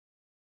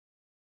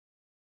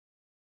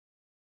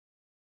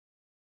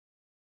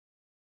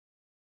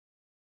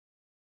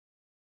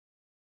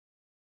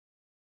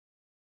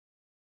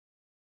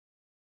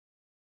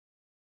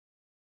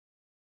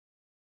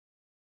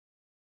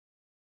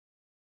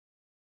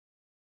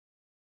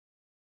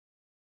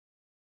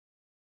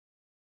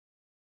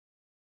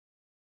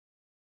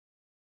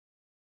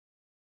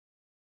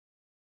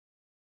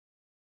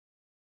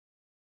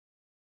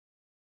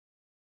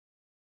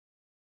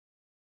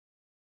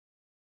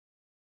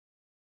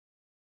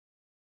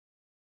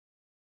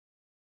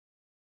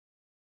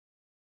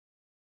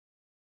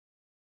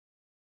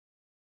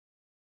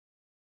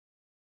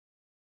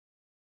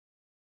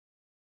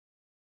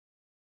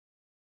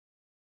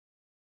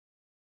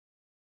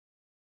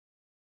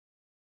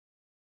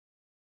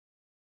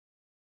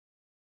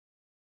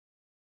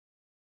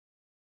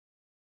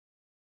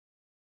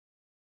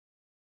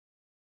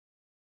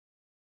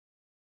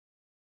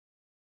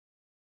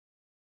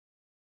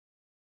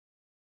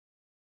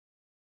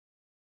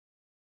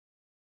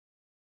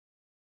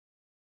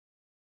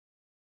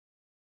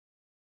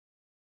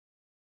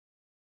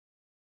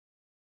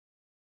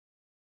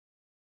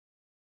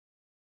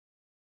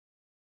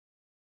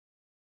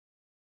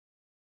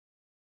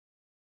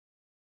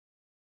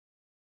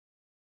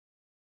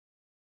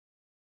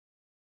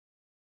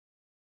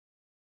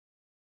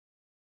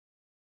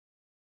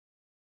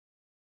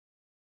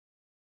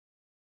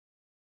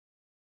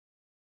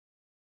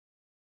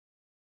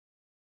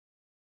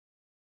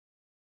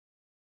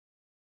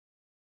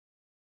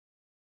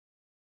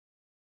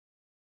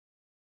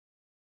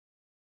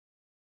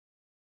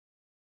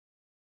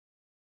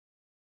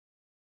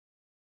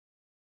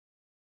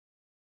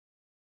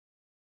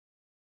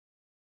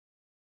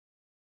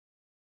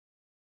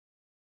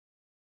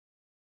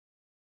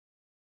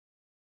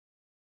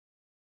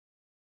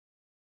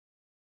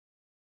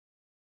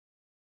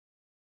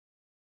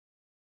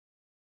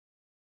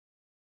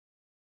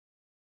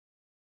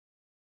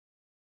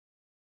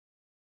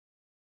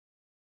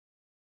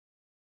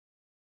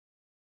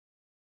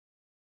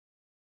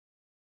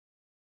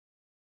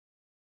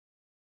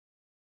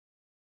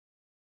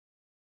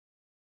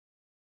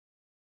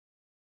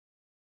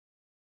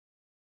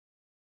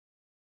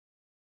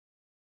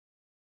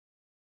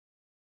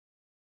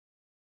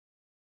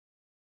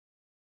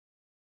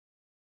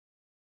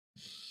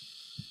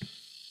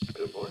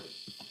Good morning.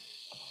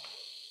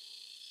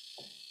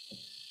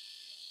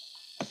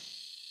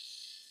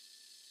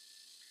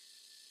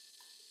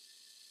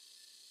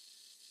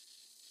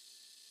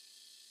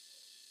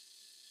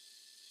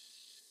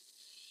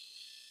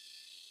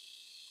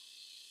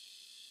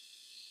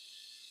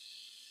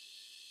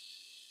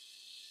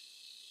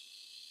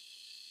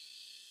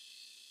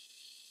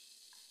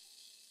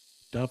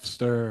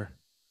 Duffster.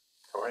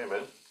 How are you,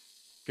 man?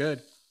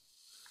 Good.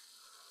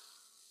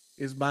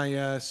 Is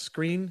my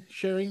screen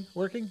sharing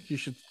working? You Yes,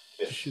 should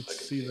I can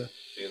see see the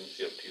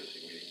CNCF TOC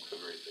Meeting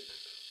February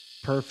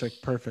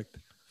 6th. perfect.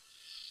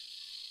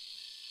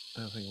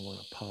 I don't think I want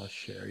to pause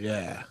share.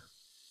 Yeah.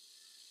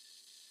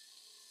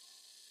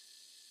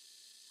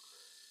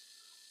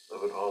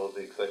 Loving all of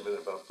the excitement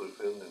about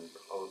Bluefin and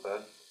all of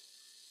that.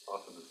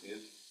 Awesome to see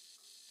it.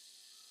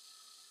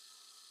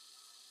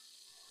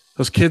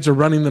 Those kids are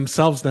running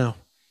themselves now.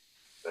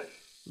 Nice.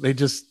 They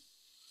just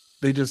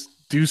they just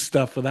do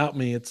stuff without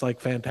me. It's like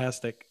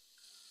fantastic.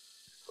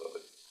 Love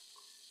it.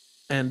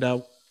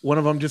 And one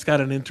of them just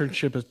got an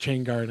internship as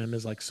chain guard and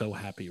is like so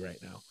happy right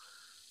now.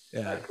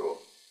 Yeah. Very cool.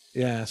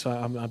 Yeah, so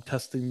I'm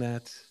testing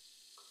that.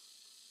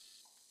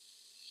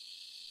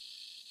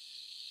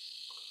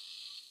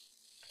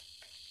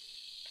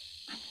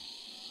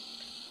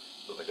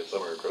 Was it like a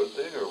summer growth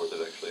thing, or was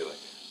it actually like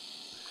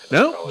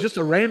No, college just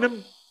a and like,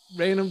 oh,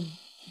 random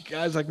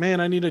guy's like,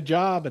 "Man, I need a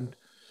job." And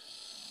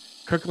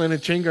Kirkland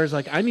and Chingar's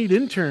like, "I need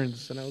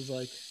interns." And I was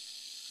like,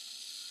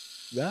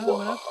 "Yeah, man."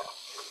 wow.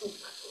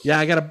 Yeah,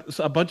 I got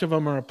a bunch of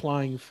them are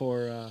applying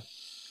for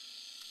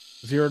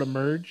Zero to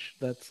Merge.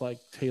 That's like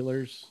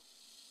Taylor's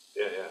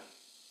Yeah,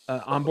 yeah.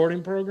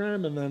 onboarding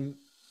program. And then,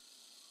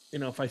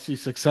 if I see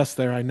success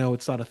there, I know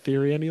it's not a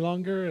theory any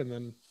longer. And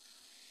then,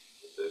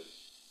 That's it.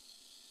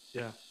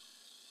 yeah,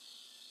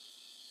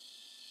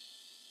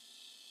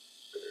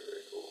 Very,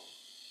 very cool.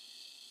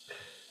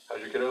 How's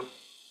your kiddo?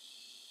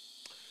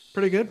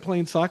 pretty good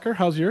playing soccer.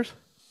 How's yours?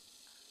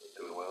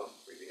 Doing well.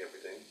 Reading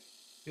everything.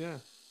 Yeah.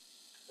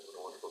 Having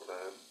a wonderful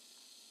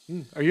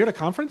time. Are you at a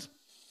conference?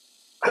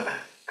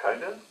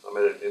 Kinda. I'm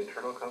at an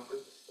internal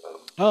conference.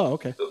 Oh,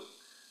 okay. So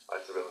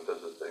I7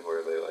 does this thing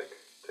where they like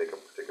take a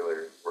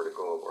particular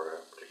vertical or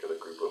a particular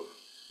group of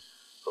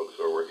folks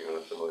who are working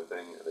on a similar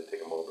thing, and they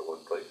take them all to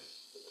one place.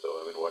 And so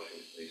I'm in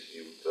Washington D.C.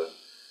 with the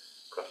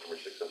customer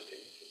success team.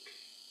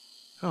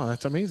 Oh,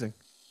 that's amazing.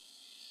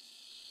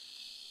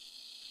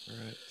 All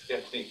right. Yeah,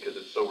 it's neat because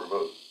it's so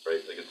remote, right?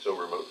 Like it's so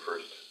remote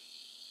first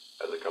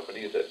as a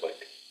company that like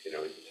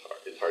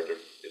it's hard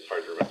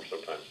to remember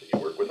sometimes that you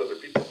work with other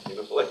people.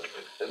 Like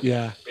and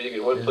Yeah. being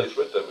in one Yeah. place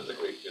with them is a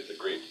great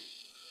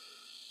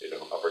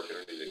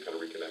opportunity to kind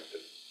of reconnect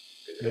and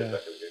get your head Yeah.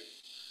 back in the game.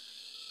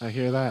 I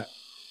hear that.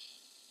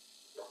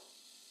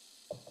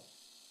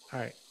 All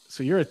right.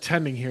 So you're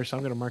attending here, so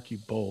I'm going to mark you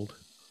bold.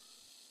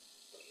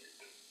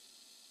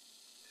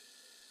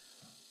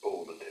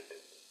 Bold attendance,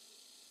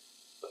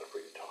 not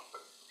afraid to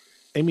talk.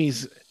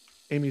 Amy's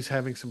Amy's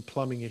having some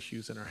plumbing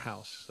issues in her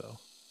house, so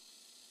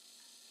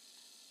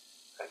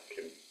I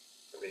can,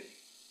 I mean,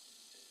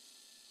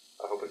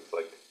 I hope it's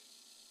like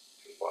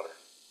just water.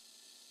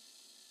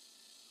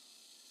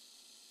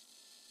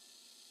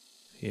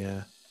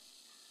 yeah.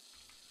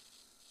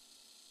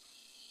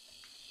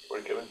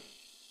 Morning, Kevin.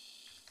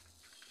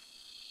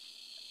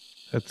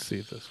 Let's see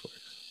if this works.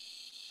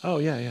 Oh,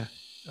 yeah, yeah.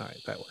 All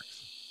right, that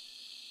works.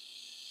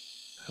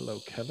 Hello,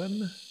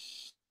 Kevin.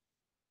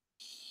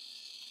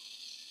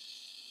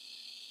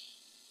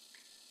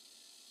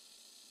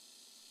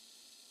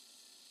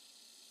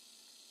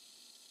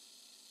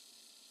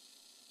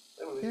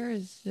 Emily. There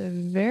is a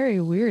very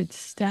weird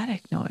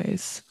static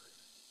noise.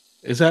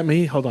 Is that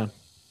me? Hold on.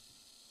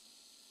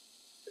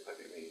 It might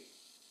be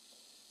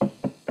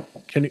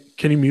me.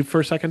 Can you mute for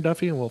a second,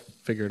 Duffy, and we'll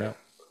figure it Yeah, out.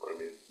 what I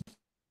mean.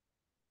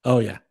 Oh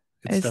yeah,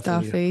 it's It's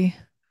definitely you. stuffy.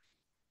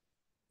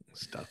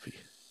 It's Duffy.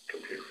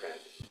 Computer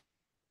fans.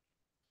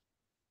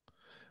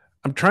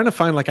 I'm trying to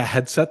find like a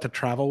headset to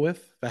travel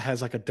with that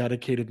has like a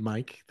dedicated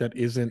mic that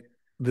isn't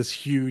this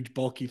huge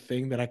bulky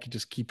thing that I could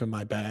just keep in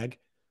my bag.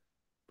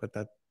 But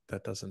that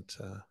doesn't.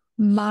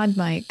 Mod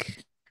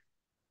mic.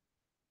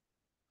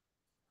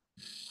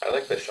 I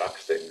like the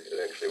shocks thing.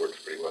 It actually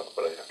works pretty well,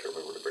 but I have to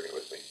remember to bring it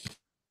with me.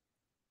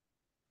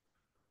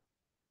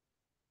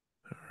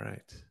 All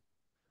right.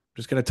 I'm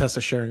just gonna test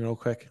the sharing real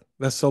quick.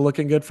 That's still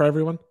looking good for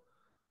everyone.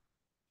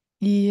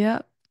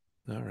 Yep.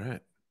 All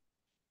right.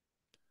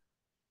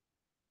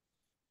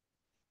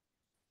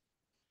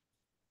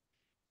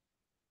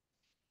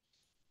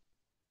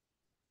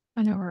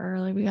 I know we're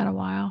early. We got a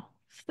while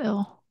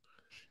still.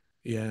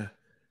 Yeah.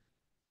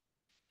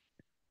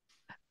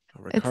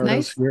 It's Ricardo's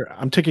nice. here.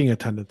 I'm taking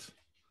attendance.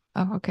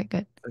 Oh, okay,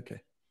 good. Okay.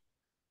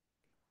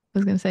 I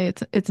was gonna say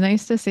it's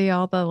nice to see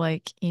all the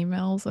like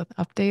emails with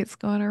updates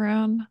going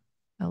around.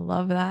 I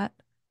love that.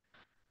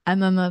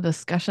 And then the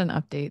discussion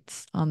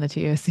updates on the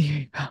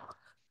TOC repo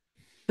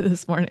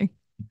this morning.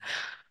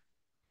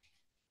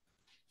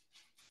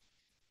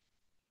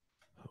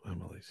 Oh,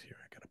 Emily's here.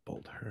 I gotta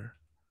bold her.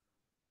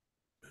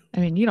 I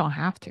mean, you don't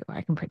have to.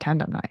 I can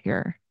pretend I'm not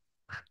here.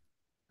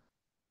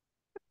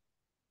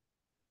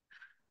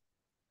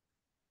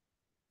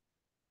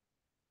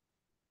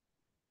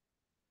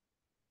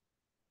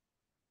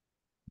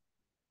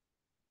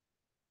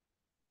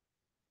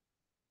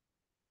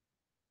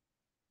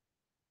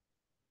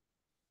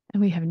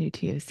 And we have new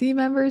TOC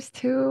members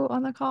too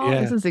on the call.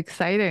 This Yeah. is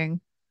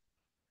exciting.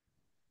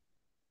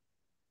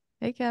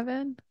 Hey,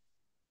 Kevin.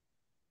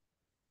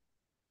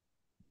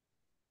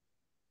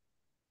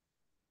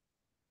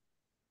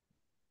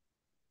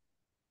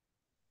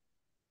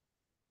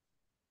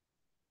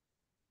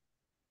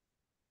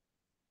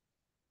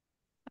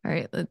 All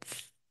right,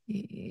 let's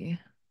see.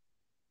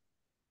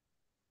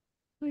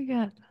 We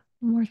got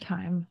more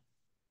time.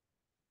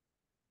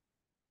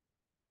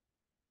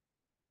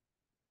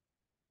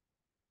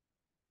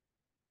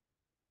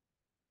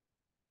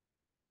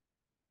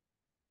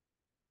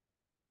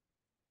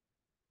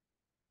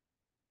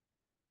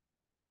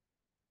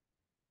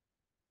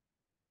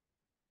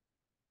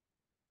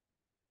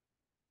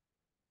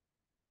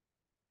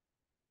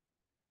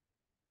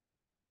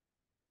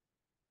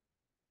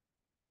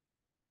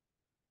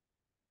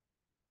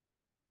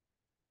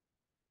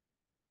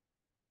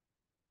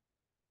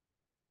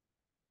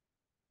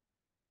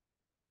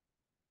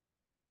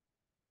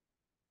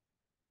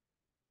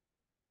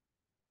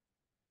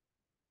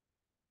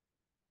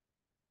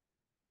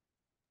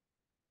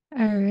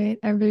 All right,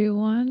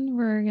 everyone,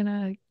 we're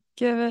gonna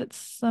give it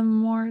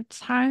some more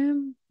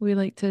time. We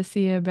like to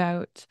see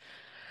about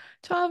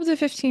 12 to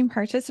 15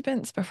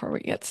 participants before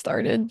we get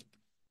started.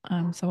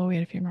 So we'll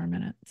wait a few more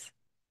minutes.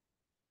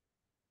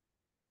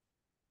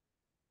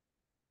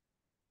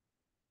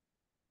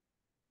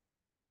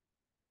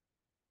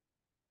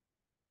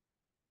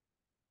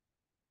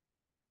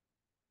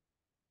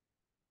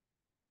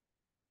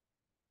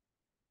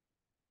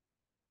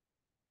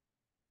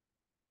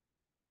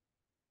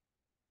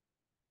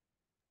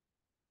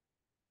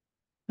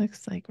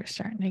 Looks like we're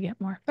starting to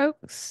get more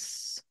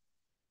folks.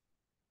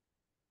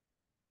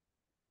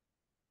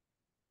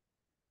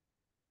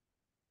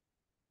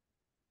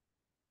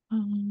 I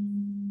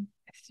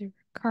see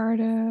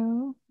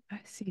Ricardo. I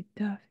see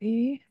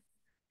Duffy.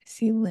 I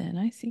see Lynn.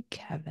 I see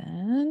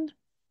Kevin.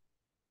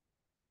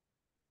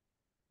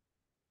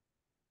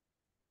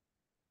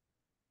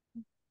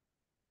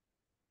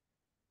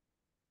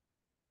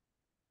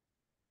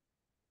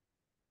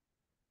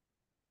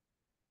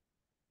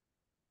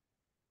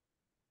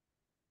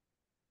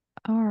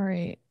 All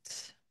right.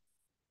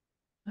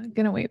 I'm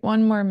gonna wait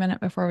one more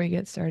minute before we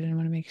get started. I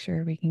want to make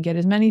sure we can get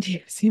as many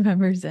TFC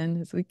members in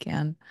as we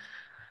can.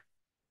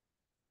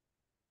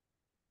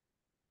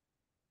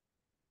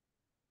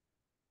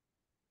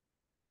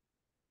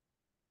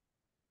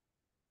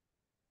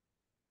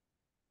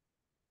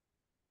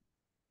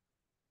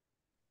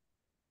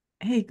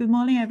 Hey, good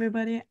morning,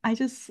 everybody. I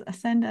just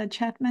sent a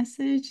chat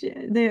message.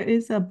 There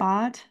is a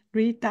bot,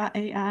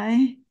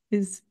 read.ai,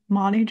 is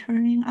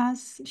monitoring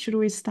us. Should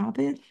we stop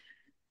it?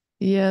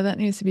 Yeah, that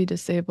needs to be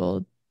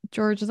disabled.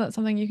 George, is that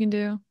something you can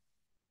do?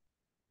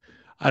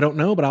 I don't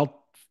know, but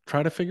I'll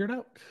try to figure it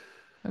out.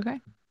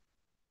 Okay.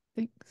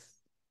 Thanks.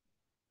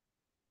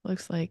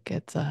 Looks like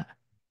it's a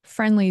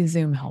friendly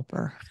Zoom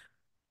helper,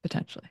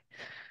 potentially.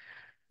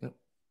 Yep.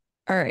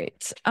 All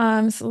right.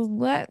 So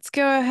let's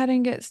go ahead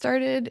and get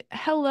started.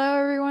 Hello,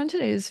 everyone.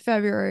 Today is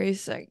February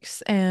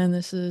 6th, and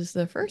this is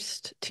the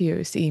first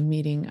TOC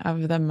meeting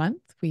of the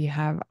month. We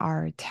have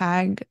our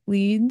tag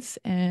leads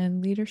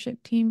and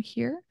leadership team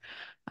here.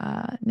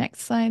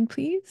 Next slide,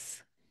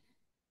 please.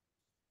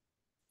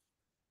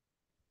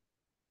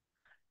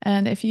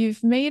 And if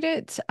you've made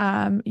it,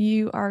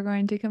 you are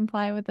going to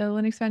comply with the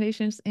Linux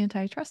Foundation's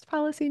antitrust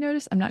policy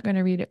notice. I'm not going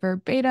to read it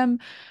verbatim,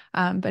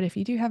 but if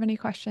you do have any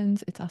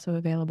questions, it's also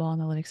available on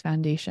the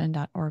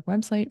linuxfoundation.org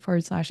website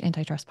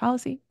 /antitrust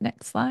policy.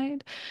 Next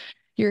slide.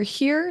 You're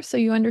here so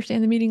you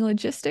understand the meeting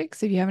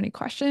logistics. If you have any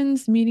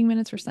questions, meeting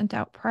minutes were sent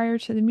out prior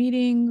to the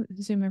meeting.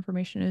 Zoom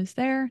information is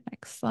there.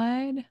 Next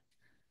slide.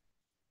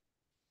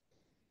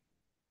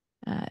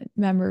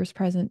 Members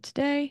present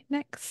today.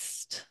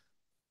 Next.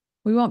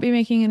 We won't be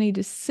making any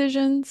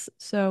decisions,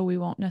 so we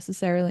won't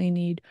necessarily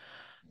need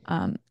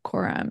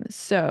quorum.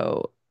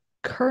 So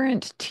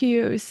current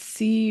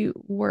TOC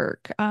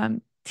work.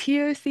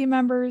 TOC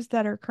members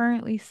that are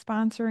currently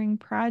sponsoring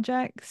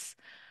projects,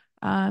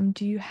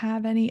 do you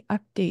have any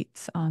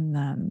updates on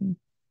them?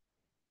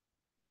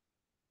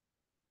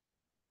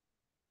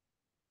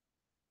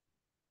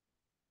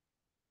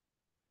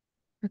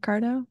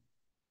 Ricardo?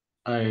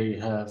 I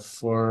have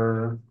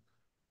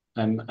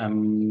I'm a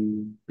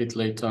bit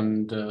late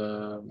on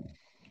the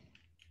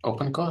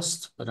open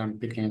cost, but I'm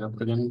picking it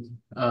up again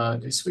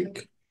this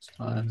week. So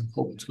I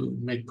hope to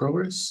make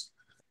progress.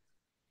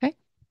 Okay.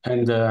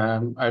 And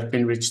I've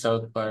been reached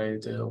out by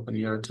the Open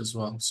Yurt as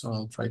well, so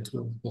I'll try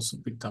to also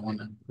pick that one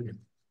up again.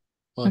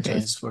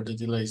 Apologize for the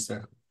delays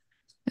there.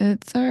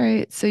 It's all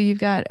right. So you've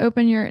got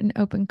Open Yurt and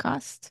Open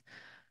Cost.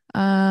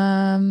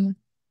 Cube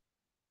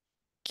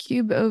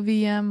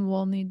OVM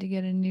will need to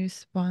get a new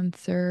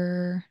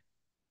sponsor.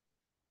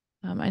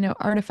 I know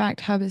Artifact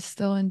Hub is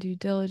still in due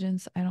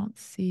diligence. I don't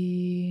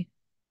see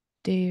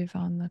Dave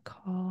on the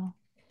call.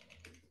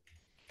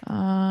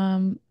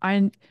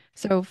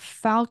 So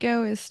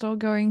Falco is still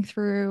going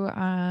through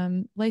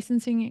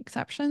licensing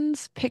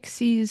exceptions.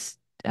 Pixie's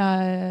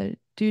due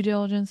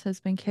diligence has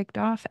been kicked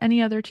off.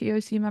 Any other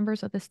TOC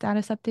members with a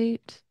status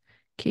update?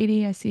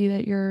 Katie, I see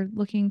that you're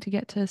looking to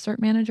get to cert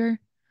manager.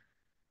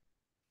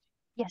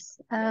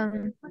 Yes, I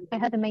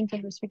had the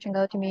maintainers reaching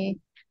out to me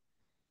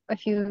a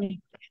few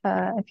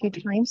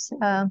times.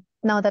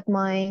 Now that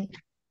my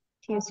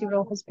TOC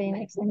role has been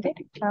extended,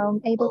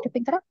 I'm able to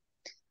pick that up.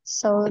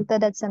 So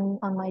that's on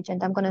my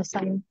agenda. I'm gonna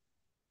assign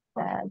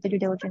the due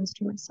diligence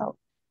to myself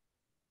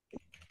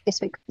this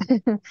week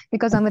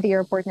because I'm at the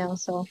airport now.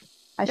 So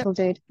I shall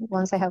do it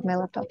once I have my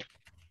laptop.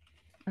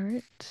 All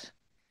right.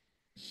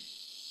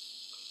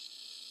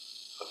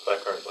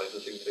 Background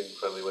licensing thing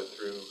finally went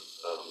through.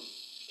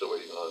 Still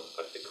waiting on.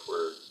 I think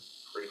we're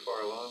pretty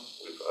far along.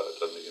 We've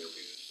done the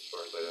interviews as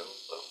far as I know.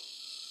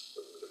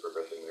 Things are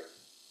progressing there.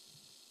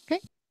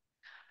 Okay.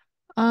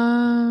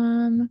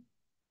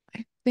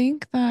 I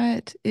think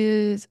that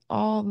is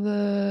all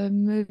the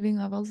moving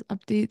levels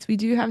updates. We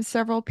do have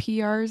several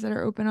PRs that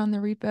are open on the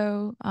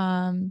repo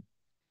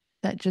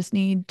that just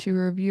need two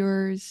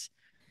reviewers.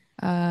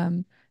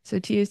 So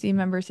TOC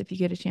members, if you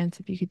get a chance,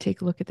 if you could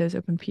take a look at those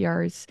open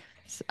PRs.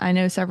 I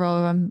know several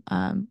of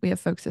them we have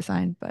folks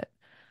assigned, but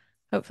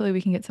hopefully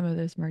we can get some of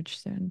those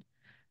merged soon.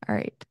 All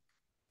right.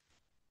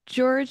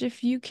 George,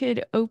 if you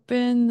could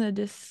open the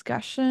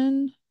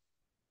discussion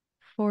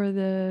for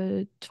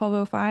the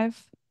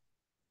 1205.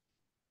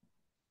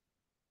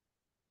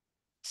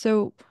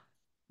 So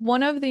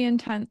one of the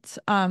intents,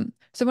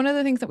 so one of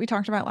the things that we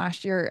talked about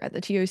last year at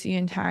the TOC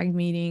and tag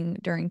meeting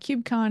during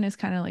KubeCon is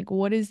kind of like,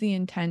 what is the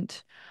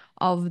intent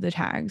of the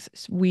tags?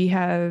 So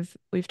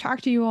we've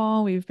talked to you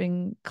all, we've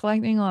been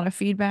collecting a lot of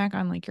feedback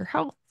on like your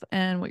health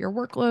and what your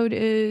workload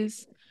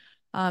is.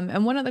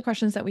 And one of the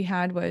questions that we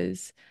had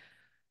was,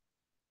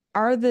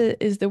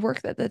 is the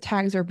work that the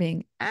tags are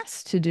being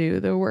asked to do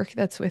the work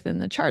that's within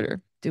the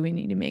charter? Do we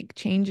need to make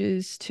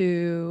changes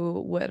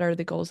to what are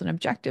the goals and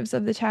objectives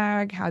of the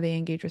tag, how they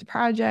engage with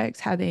projects,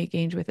 how they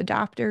engage with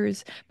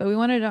adopters? But we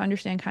wanted to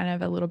understand kind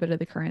of a little bit of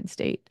the current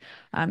state.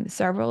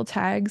 Several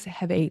tags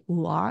have a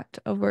lot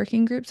of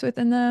working groups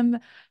within them.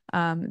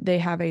 They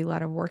have a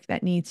lot of work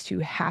that needs to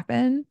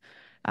happen,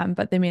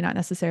 but they may not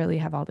necessarily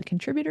have all the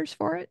contributors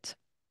for it.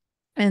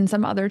 And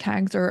some other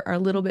tags are a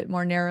little bit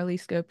more narrowly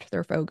scoped.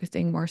 They're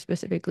focusing more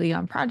specifically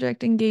on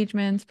project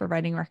engagements,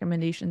 providing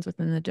recommendations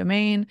within the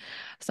domain.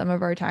 Some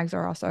of our tags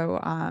are also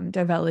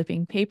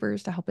developing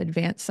papers to help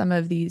advance some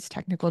of these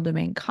technical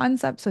domain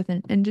concepts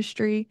within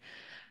industry.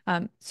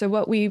 So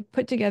what we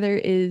put together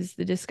is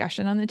the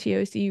discussion on the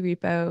TOC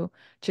repo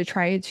to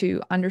try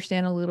to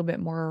understand a little bit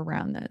more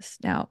around this.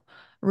 Now,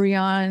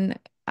 Rian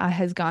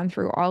has gone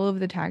through all of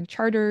the tag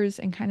charters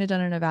and kind of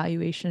done an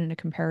evaluation and a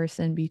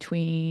comparison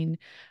between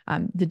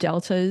the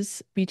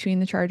deltas between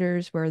the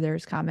charters where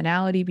there's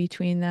commonality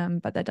between them,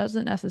 but that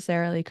doesn't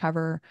necessarily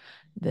cover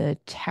the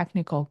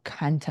technical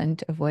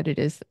content of what it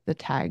is that the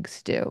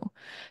tags do.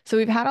 So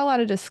we've had a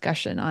lot of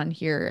discussion on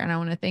here, and I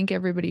want to thank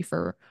everybody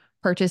for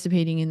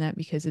participating in that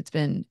because it's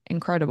been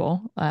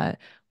incredible.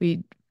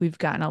 We've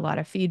gotten a lot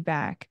of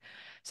feedback.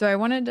 So I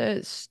wanted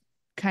to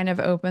kind of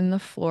open the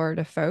floor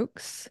to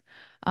folks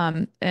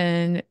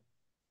and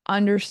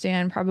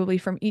understand probably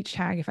from each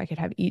tag, if I could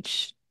have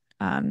each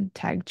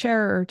tag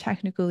chair or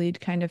technical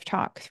lead kind of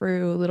talk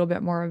through a little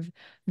bit more of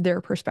their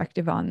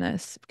perspective on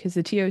this, because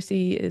the TOC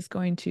is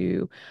going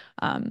to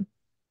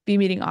be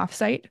meeting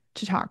offsite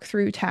to talk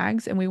through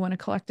tags, and we want to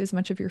collect as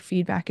much of your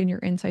feedback and your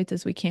insights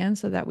as we can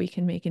so that we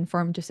can make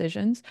informed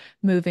decisions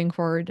moving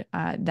forward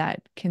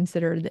that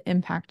consider the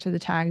impact to the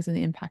tags and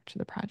the impact to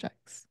the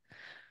projects.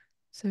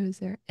 So is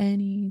there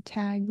any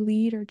tag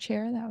lead or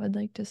chair that would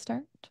like to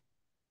start?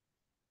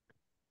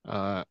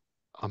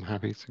 I'm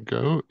happy to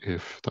go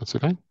if that's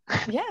okay.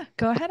 Yeah,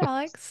 go ahead,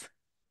 Alex.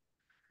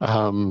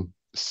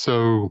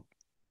 So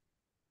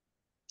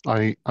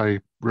I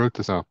wrote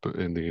this up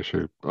in the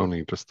issue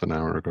only just an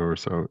hour ago or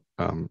so.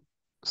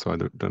 So I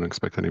don't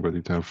expect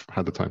anybody to have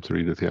had the time to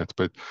read it yet.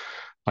 But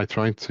I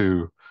tried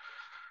to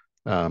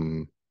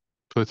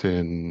put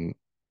in.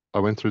 I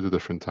went through the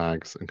different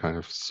tags and kind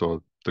of saw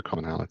the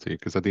commonality,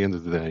 because at the end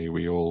of the day,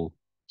 we all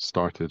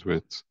started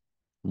with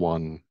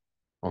one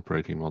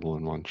operating model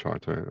and one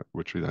charter,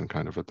 which we then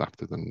kind of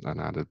adapted and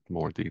added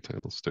more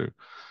details to.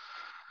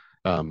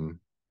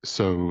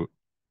 So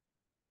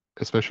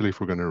especially if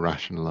we're going to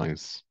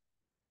rationalize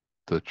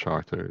the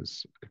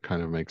charters, it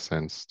kind of makes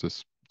sense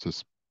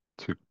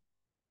to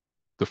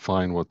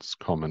define what's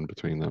common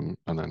between them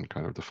and then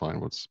kind of define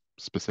what's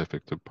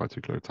specific to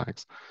particular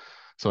tags.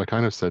 So I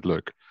kind of said,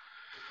 look,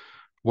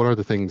 what are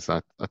the things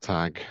that a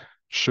tag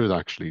should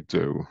actually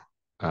do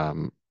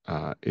in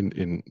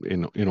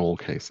all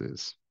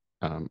cases?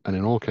 And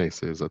in all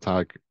cases, a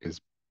tag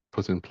is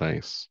put in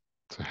place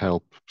to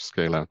help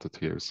scale out the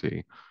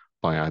TOC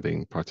by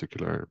adding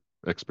particular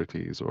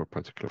expertise or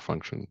particular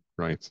function,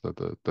 right? That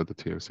the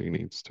TOC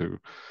needs to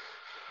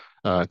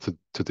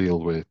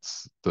deal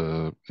with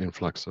the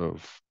influx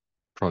of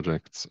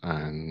projects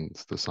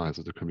and the size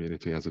of the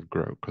community as it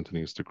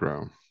continues to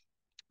grow.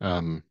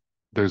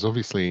 There's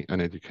obviously an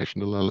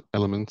educational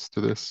element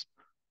to this,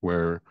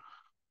 where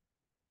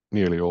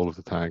nearly all of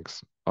the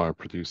tags are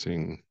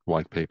producing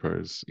white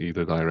papers,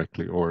 either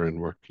directly or in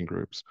working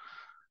groups,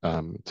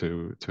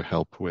 to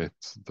help with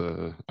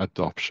the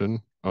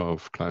adoption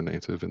of cloud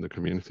native in the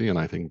community, and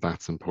I think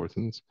that's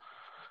important.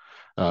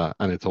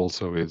 And it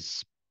also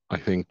is, I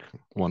think,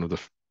 one of the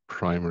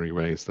primary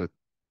ways that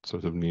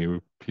sort of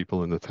new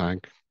people in the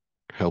tag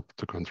help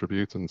to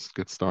contribute and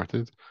get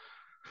started.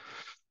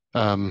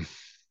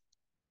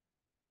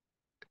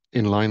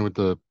 In line with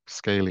the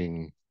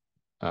scaling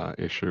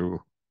issue,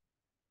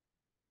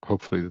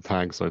 hopefully the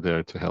tags are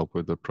there to help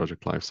with the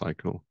project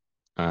lifecycle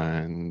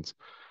and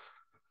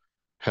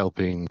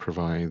helping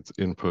provide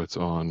input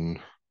on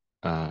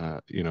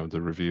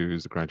the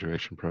reviews, the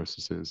graduation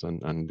processes,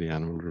 and the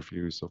annual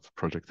reviews of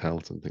project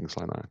health and things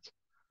like that.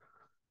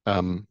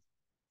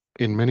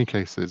 In many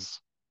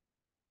cases,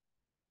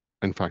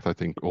 in fact, I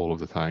think all of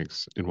the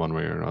tags in one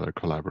way or another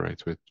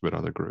collaborate with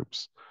other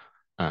groups,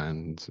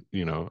 and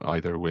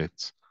either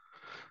with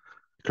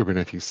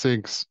Kubernetes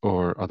SIGs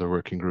or other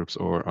working groups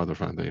or other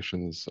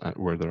foundations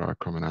where there are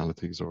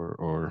commonalities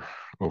or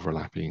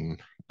overlapping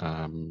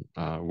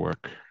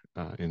work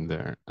in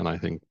there. And I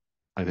think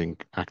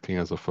acting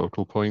as a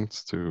focal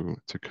point to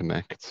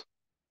connect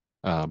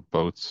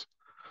both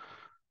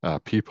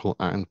people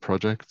and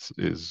projects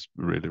is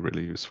really,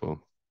 really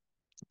useful.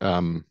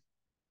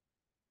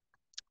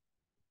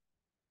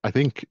 I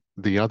think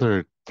the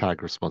other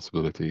tag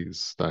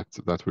responsibilities that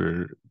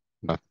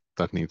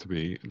need to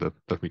be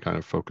that we kind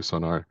of focus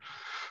on are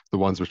the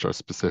ones which are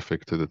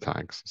specific to the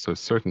tags. So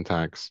certain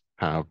tags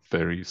have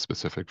very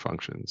specific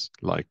functions,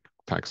 like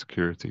tag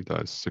security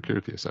does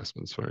security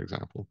assessments, for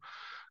example,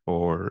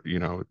 or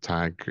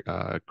tag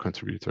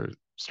contributor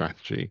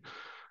strategy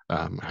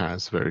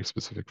has very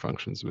specific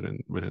functions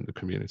within the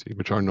community,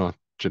 which are not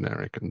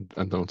generic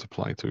and don't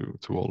apply to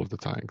all of the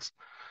tags.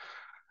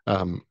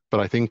 But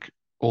I think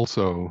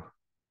also,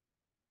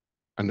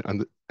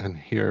 and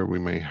here we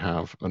may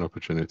have an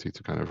opportunity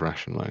to kind of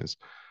rationalize.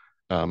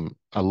 A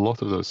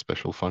lot of those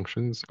special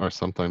functions are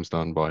sometimes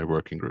done by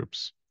working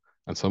groups,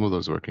 and some of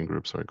those working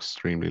groups are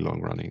extremely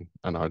long running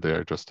and are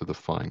there just to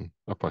define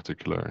a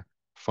particular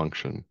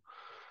function.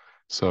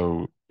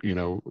 So,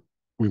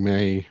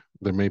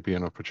 there may be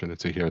an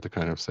opportunity here to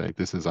kind of say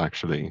this is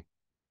actually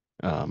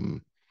a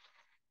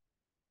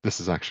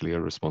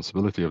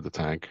responsibility of the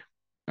tag,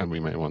 and we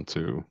may want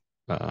to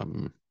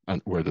and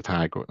where the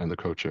tag and the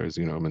co-chairs,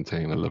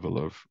 maintain a level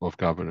of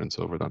governance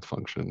over that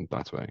function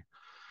that way.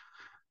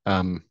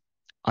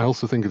 I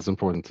also think it's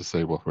important to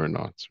say what we're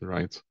not,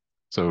 right?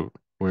 So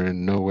we're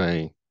in no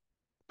way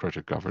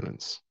project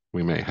governance.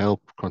 We may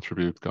help,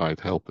 contribute, guide,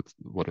 help,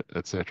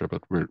 etc.,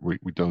 but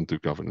we don't do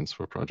governance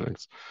for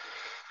projects.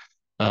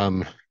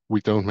 We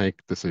don't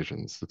make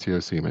decisions. The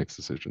TOC makes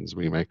decisions.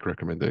 We make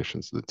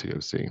recommendations to the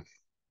TOC.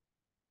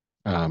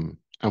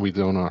 And we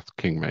do not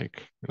king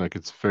make. Like,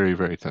 it's very,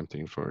 very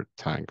tempting for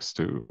tags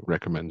to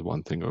recommend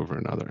one thing over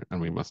another, and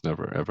we must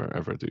never, ever,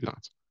 ever do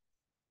that.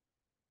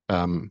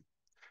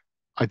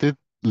 I did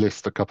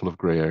list a couple of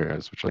gray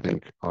areas, which I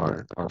think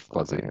are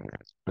fuzzy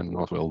and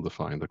not well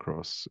defined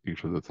across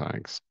each of the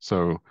tags.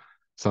 So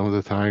some of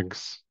the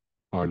tags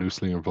are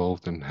loosely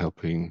involved in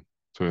helping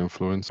to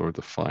influence or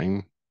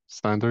define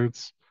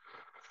standards.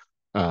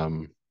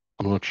 I'm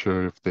not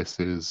sure if this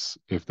is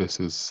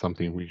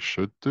something we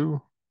should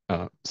do.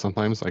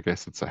 Sometimes I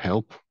guess it's a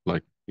help,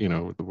 like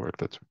the work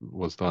that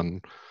was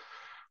done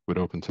with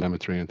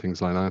OpenTelemetry and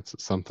things like that.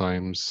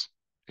 Sometimes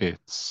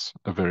it's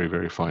a very,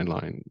 very fine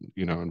line,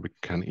 and we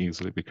can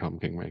easily become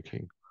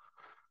king-making.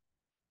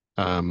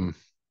 I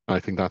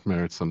think that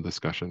merits some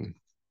discussion.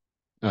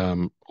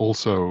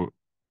 Also,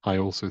 I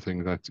also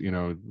think that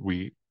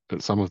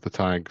some of the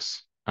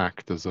tags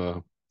act as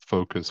a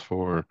focus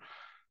for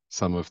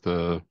some of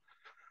the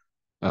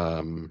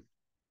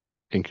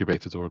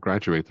incubated or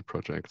graduated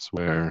projects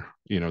where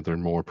they're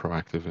more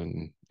proactive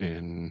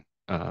in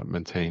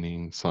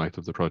maintaining sight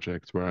of the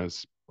project,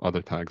 whereas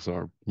other tags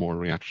are more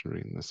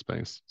reactionary in this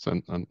space.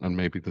 So and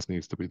maybe this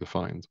needs to be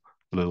defined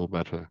a little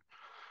better.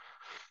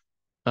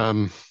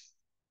 I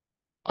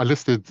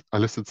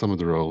listed some of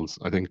the roles.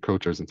 I think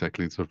co-chairs and tech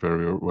leads are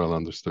very well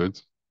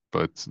understood,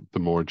 but the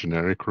more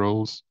generic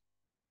roles,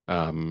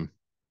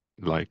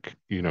 like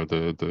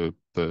there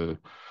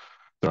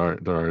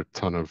are a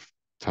ton of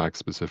tag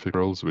specific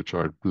roles which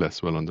are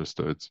less well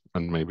understood,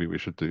 and maybe we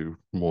should do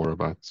more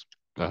about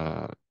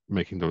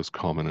making those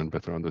common and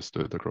better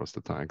understood across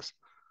the tags.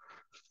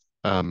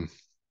 And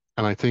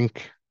I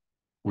think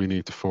we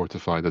need to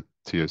fortify the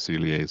TOC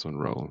liaison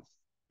role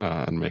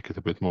and make it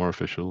a bit more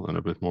official and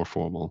a bit more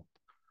formal,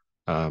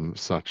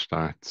 such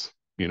that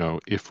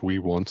if we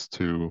want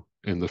to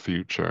in the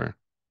future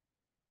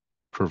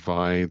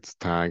provide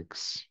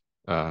tags,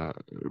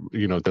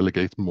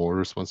 delegate more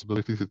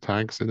responsibility to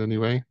tags in any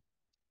way,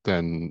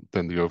 then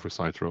the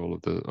oversight role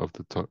of the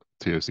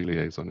TOC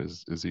liaison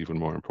is even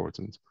more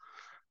important.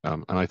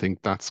 And I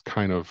think that's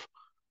kind of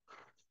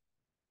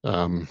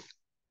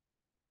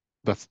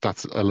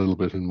that's a little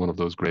bit in one of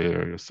those gray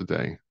areas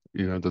today.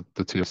 The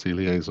TOC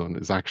liaison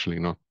is actually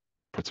not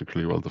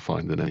particularly well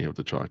defined in any of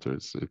the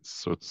charters. It's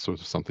sort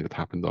of something that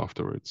happened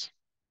afterwards.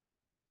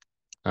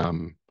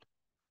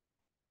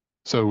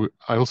 So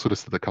I also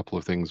listed a couple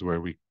of things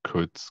where we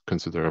could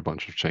consider a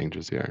bunch of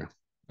changes here.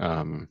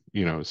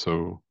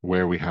 So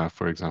where we have,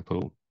 for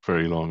example,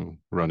 very long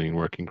running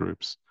working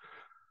groups,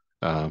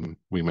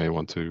 we may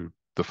want to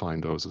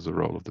define those as a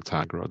role of the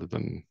tag rather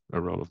than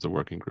a role of the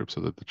working group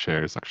so that the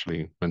chairs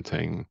actually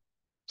maintain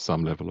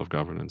some level of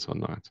governance on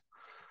that.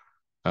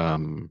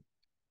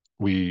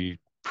 We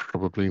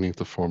probably need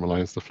to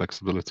formalize the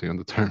flexibility on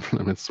the term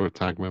limits for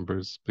tag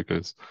members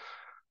because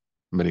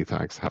many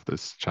tags have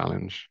this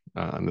challenge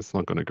and it's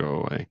not going to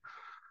go away.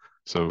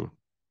 So,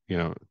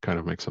 it kind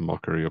of makes a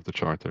mockery of the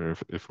charter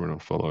if we're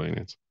not following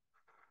it.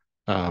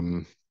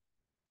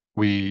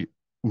 We,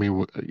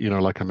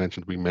 like I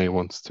mentioned, we may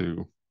want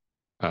to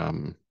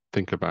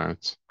think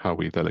about how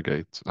we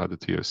delegate, how the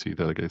TOC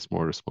delegates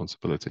more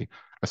responsibility,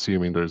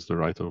 assuming there's the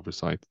right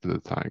oversight to the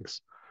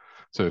tags.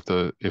 So if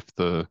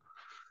the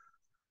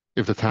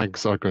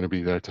tags are going to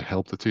be there to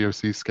help the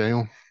TOC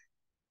scale,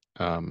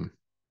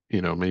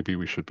 maybe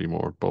we should be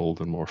more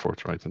bold and more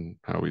forthright in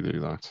how we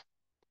do that.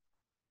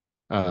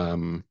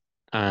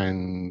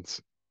 And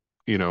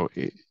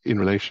in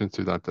relation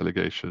to that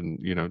delegation,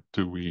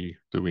 do we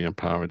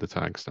empower the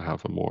tags to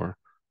have a more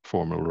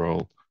formal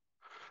role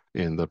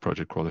in the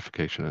project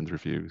qualification and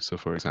review? So,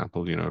 for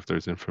example, if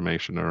there's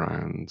information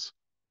around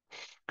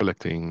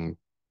collecting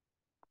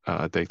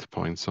data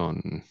points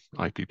on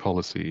IP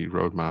policy,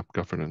 roadmap,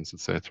 governance,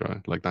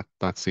 etc., like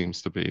that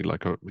seems to be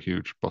like a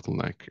huge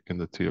bottleneck in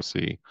the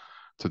TOC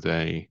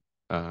today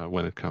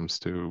when it comes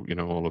to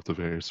all of the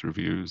various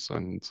reviews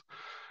and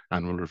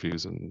annual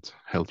reviews and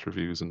health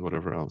reviews and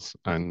whatever else.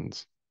 And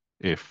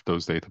if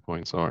those data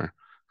points are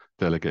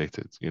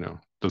delegated,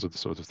 those are the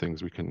sorts of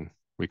things we can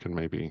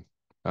maybe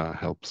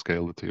help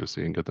scale the TOC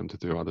and get them to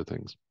do other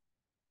things.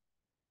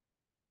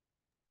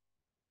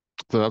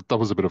 So that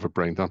was a bit of a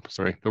brain dump.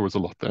 Sorry, there was a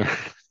lot there.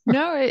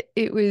 No,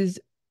 it was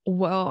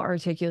well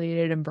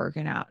articulated and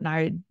broken out. And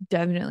I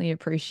definitely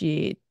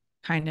appreciate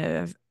kind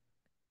of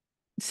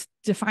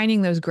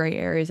defining those gray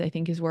areas. I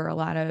think is where a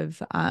lot of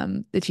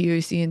the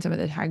TOC and some of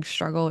the tags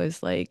struggle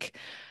is like,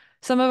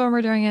 some of them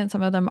are doing it,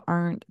 some of them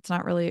aren't. It's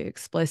not really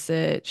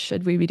explicit.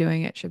 Should we be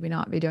doing it? Should we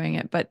not be doing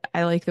it? But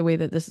I like the way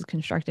that this is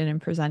constructed and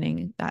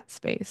presenting that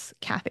space.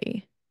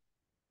 Kathy.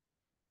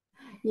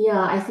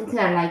 Yeah, I think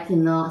I like,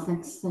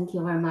 thank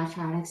you very much,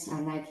 Alex. I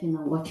like,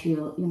 what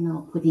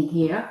you put in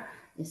here.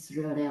 It's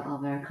really a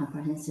very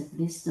comprehensive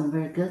list and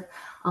very good.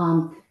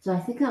 So I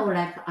think I would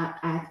like to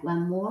add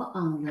one more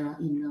on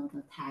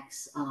the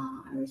tax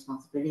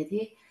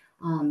responsibility.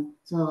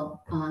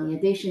 So in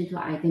addition to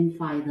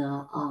identify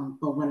the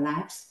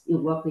overlaps, you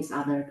work with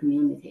other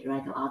community,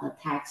 right, or other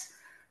tax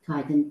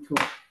to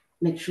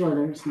make sure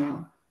there's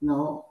not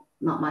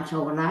much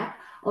overlap.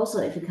 Also,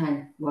 if you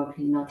can work,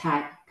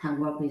 tag can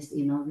work with,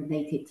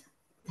 related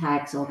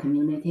tags or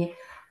community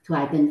to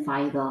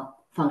identify the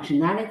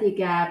functionality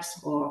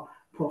gaps or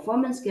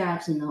performance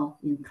gaps, in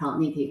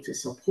Cloudnative to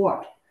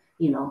support,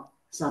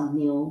 some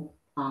new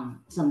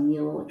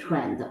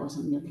trend or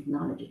some new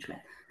technology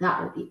trend.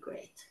 That would be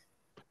great.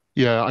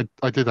 Yeah,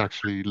 I did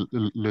actually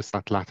list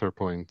that latter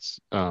point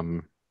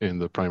in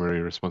the primary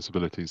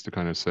responsibilities to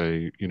kind of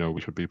say, we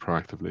should be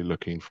proactively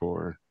looking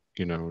for,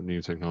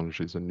 new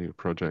technologies and new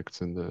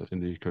projects in the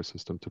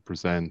ecosystem to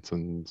present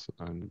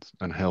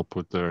and help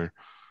with their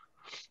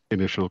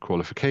initial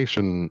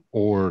qualification,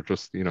 or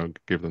just,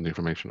 give them the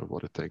information of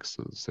what it takes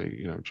to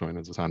say, join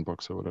as a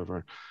sandbox or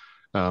whatever.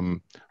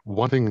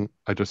 One thing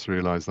I just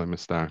realized I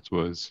missed out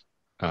was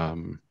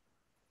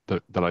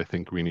that I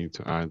think we need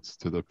to add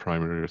to the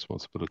primary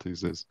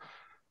responsibilities is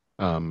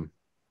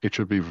it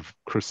should be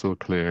crystal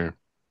clear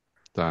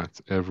that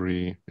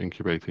every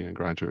incubating and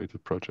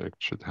graduated project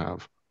should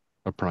have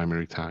a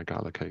primary tag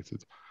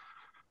allocated.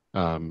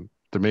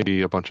 There may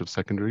be a bunch of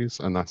secondaries,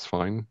 and that's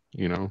fine,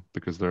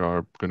 because there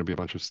are going to be a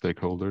bunch of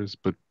stakeholders,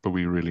 but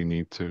we really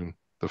need to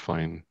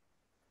define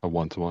a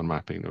one-to-one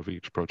mapping of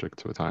each project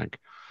to a tag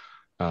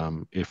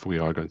if we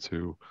are going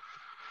to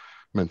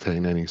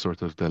maintain any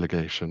sort of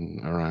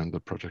delegation around the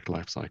project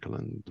lifecycle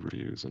and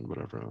reviews and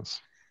whatever else.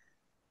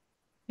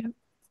 Yep.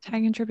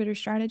 Tag contributor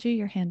strategy,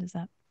 your hand is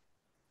up.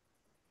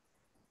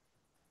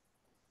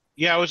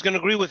 Yeah, I was going to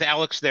agree with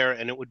Alex there,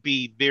 and it would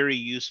be very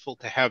useful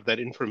to have that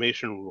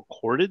information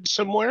recorded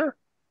somewhere.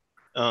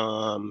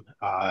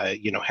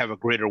 Have a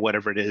grid or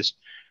whatever it is.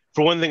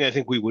 For one thing, I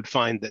think we would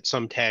find that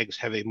some tags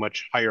have a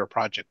much higher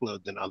project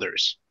load than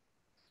others,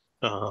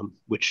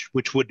 which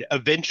would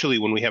eventually,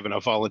 when we have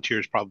enough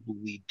volunteers, probably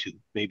lead to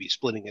maybe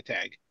splitting a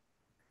tag.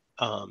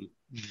 On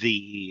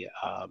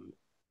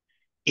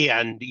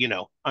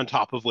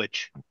top of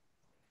which,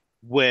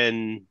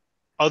 when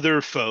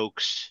other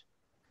folks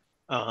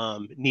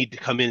need to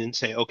come in and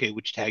say, okay,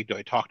 which tag do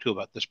I talk to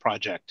about this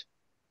project?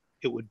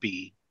 It would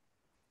be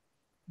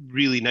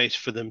really nice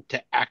for them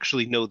to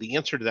actually know the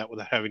answer to that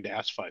without having to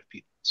ask 5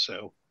 people.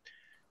 So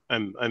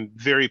I'm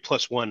very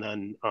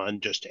 +1 on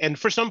just, and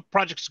for some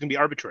projects it's gonna be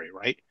arbitrary,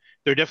 right?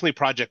 There are definitely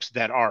projects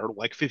that are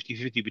like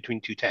 50-50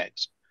 between 2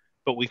 tags,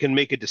 but we can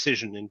make a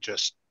decision and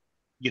just,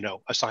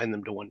 assign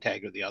them to one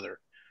tag or the other,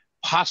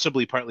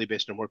 possibly partly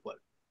based on workload.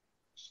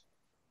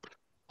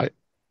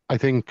 I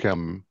think, I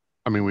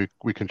mean,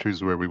 we can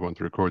choose where we want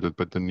to record it,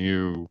 but the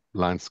new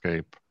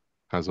landscape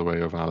has a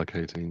way of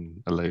allocating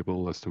a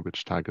label as to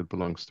which tag it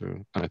belongs to.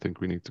 And I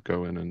think we need to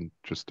go in and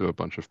just do a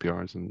bunch of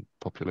PRs and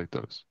populate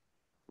those.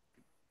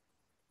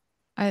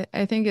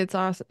 I think it's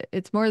awesome.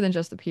 It's more than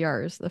just the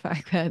PRs. The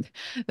fact that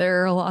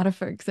there are a lot of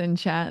folks in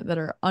chat that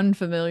are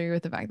unfamiliar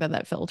with the fact that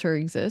that filter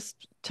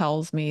exists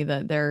tells me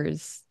that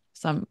there's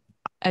some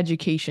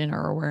education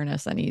or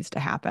awareness that needs to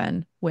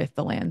happen with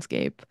the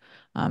landscape.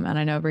 And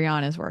I know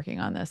Brianna is working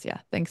on this.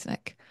 Yeah, thanks,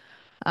 Nick.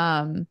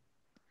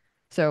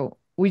 So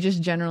we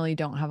just generally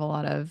don't have a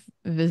lot of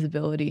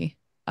visibility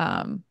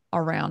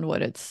around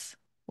what's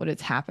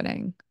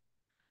happening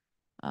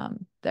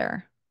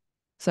there.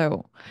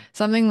 So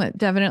something that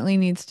definitely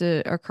needs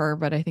to occur,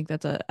 but I think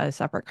that's a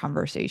separate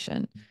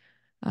conversation.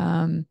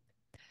 So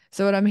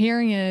what I'm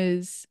hearing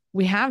is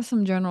we have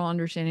some general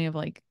understanding of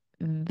like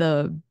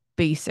the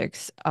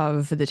basics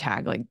of the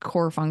tag, like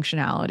core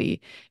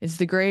functionality. It's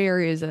the gray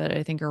areas that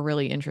I think are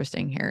really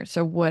interesting here.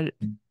 So what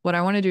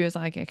I want to do is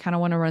like I kind of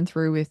want to run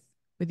through with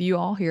you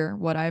all here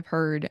what I've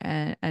heard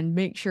and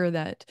make sure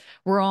that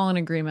we're all in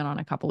agreement on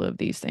a couple of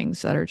these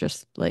things that are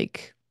just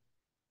like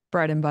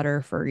bread and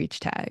butter for each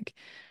tag.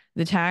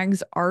 The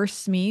tags are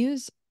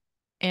SMEs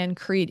and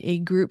create a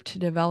group to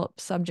develop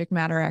subject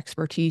matter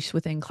expertise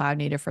within cloud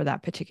native for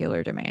that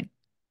particular domain.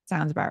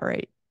 Sounds about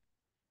right.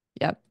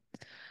 Yep.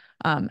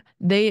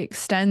 They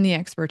extend the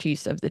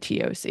expertise of the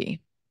TOC.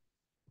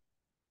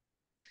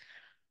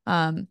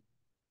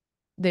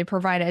 They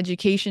provide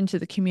education to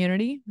the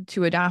community,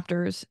 to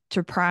adopters,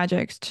 to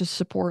projects to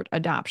support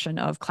adoption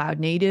of cloud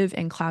native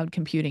and cloud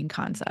computing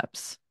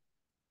concepts.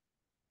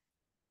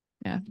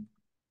 Yeah.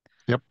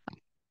 Yep.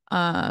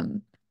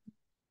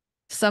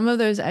 Some of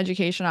those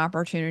education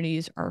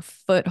opportunities are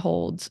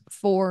footholds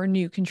for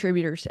new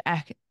contributors to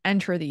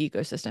enter the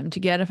ecosystem to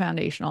get a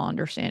foundational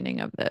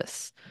understanding of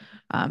this.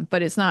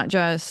 But it's not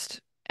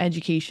just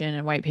education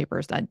and white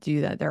papers that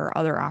do that. There are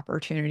other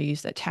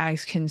opportunities that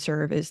tags can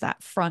serve as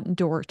that front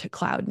door to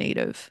cloud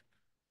native.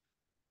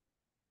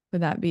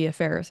 Would that be a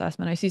fair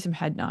assessment? I see some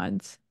head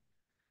nods.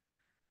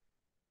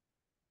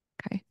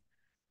 Okay.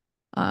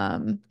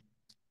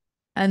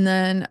 And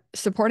then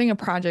supporting a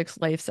project's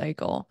life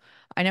cycle.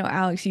 I know,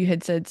 Alex, you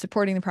had said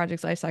supporting the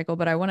project's life cycle,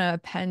 but I want to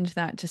append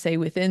that to say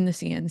within the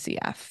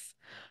CNCF.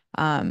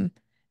 And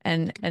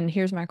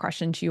here's my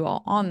question to you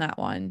all on that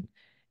one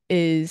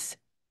is,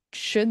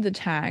 should the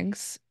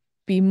tags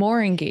be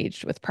more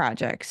engaged with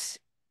projects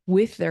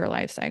with their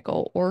life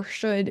cycle, or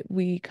should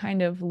we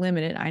kind of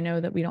limit it? I know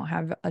that we don't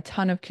have a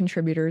ton of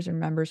contributors or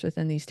members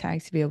within these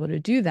tags to be able to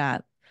do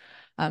that.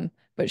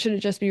 But should it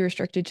just be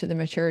restricted to the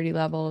maturity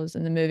levels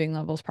and the moving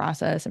levels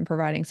process and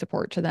providing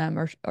support to them,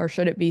 or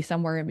should it be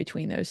somewhere in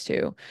between those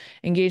two?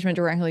 Engagement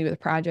directly with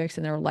projects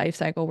and their life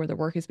cycle where the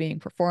work is being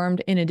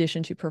performed, in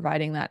addition to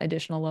providing that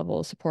additional level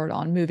of support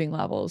on moving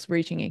levels,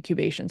 reaching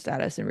incubation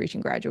status and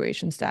reaching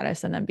graduation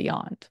status, and then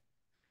beyond.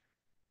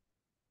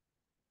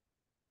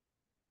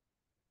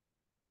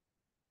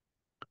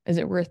 Is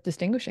it worth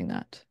distinguishing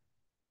that?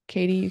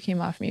 Katie, you came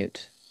off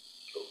mute.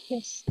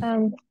 Yes,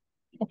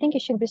 I think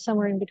it should be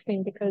somewhere in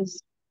between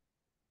because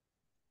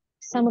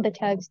some of the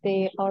tags,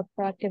 they are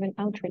proactive in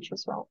outreach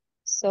as well.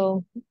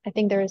 So I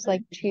think there is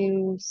like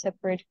two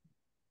separate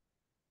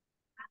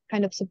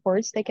kind of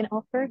supports they can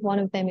offer. One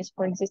of them is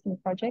for existing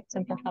projects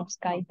and perhaps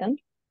guide them.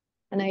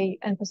 And I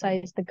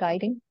emphasize the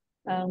guiding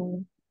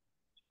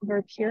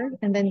verb here.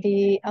 And then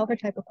the other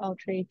type of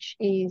outreach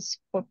is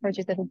for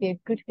projects that would be a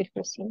good fit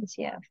for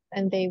CNCF,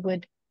 and they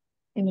would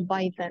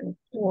invite them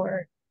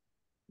or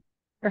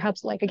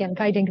perhaps like again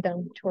guiding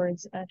them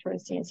towards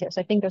CNCF.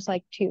 So I think there's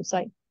like two.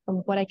 So from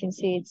what I can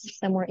see, it's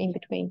somewhere in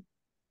between.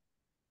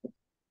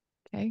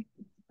 Okay.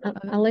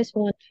 Unless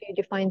we want to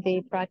define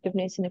the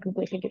proactiveness in a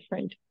completely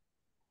different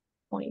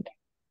point.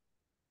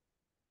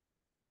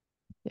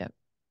 Yep.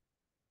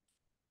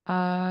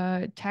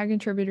 Tag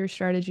contributor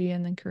strategy,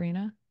 and then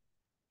Karina.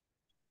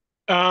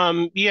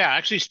 Yeah,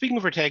 actually, speaking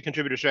of our tag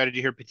contributor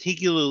strategy here,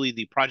 particularly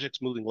the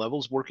projects moving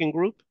levels working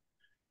group,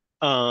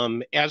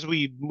 as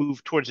we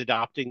move towards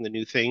adopting the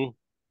new thing,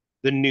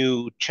 the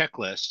new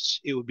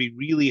checklists, it would be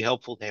really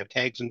helpful to have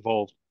tags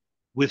involved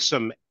with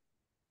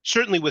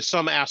certainly with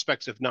some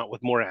aspects, if not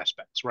with more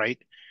aspects,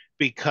 right?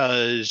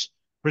 Because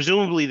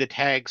presumably the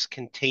tags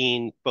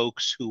contain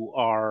folks who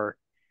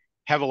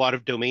have a lot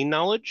of domain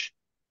knowledge.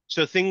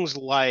 So things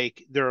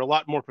like they're a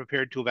lot more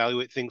prepared to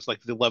evaluate things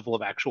like the level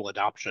of actual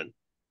adoption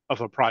of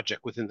a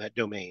project within that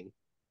domain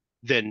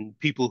than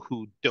people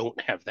who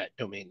don't have that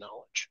domain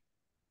knowledge.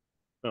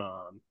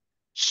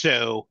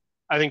 So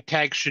I think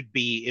tags should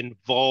be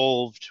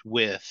involved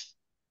with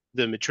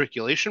the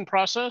matriculation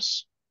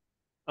process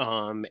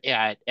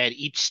at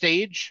each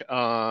stage.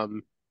 I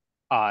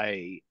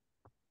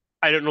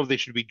don't know if they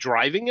should be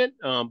driving it,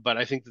 but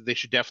I think that they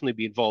should definitely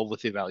be involved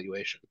with the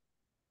evaluation.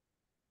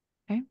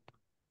 Okay.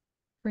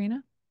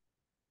 Karina.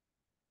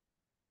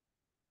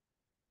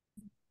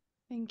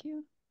 Thank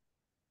you.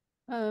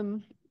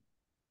 So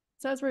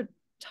as we're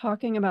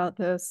talking about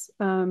this,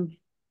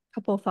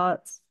 couple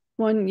thoughts.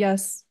 One,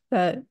 yes,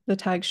 that the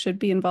tags should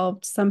be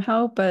involved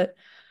somehow, but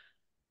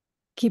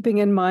keeping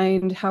in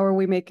mind, how are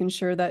we making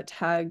sure that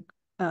tag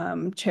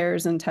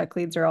chairs and tech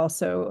leads are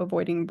also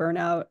avoiding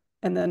burnout,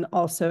 and then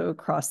also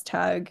cross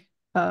tag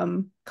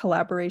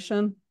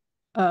collaboration.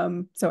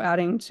 So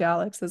adding to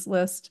Alex's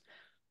list,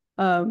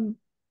 how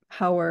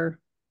are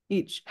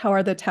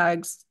the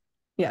tags,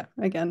 yeah,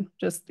 again,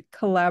 just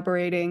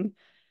collaborating.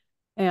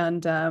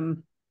 And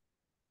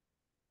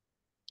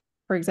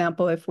for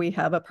example, if we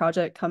have a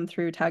project come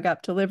through tag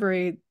app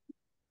delivery,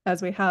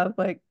 as we have,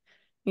 like,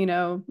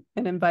 and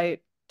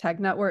invite tag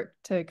network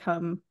to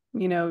come,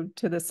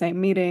 to the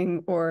same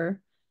meeting, or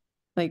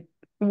like,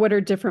 what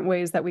are different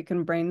ways that we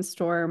can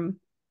brainstorm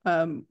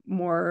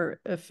more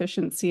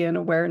efficiency and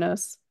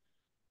awareness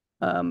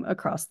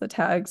across the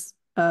tags,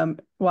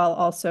 while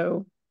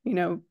also,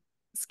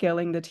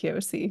 scaling the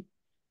TOC.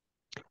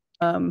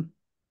 And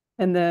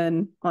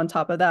then on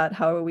top of that,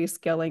 how are we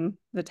scaling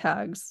the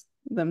tags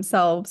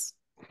themselves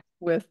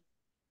with,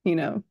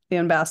 the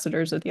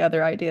ambassadors of the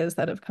other ideas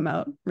that have come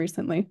out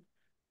recently?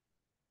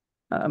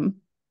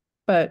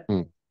 But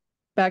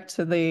back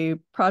to the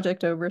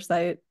project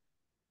oversight,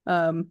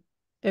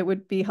 it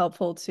would be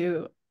helpful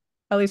to,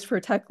 at least for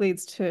tech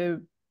leads,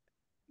 to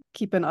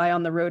keep an eye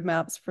on the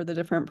roadmaps for the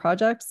different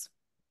projects.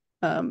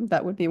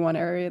 That would be one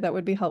area that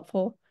would be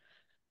helpful.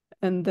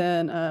 And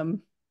then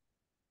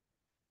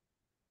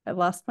I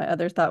lost my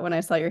other thought when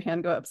I saw your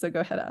hand go up. So go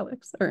ahead,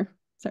 Alex. Or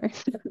sorry.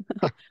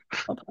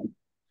 Hold on.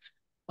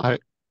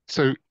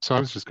 So I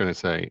was just going to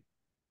say,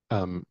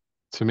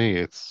 to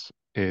me,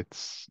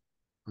 it's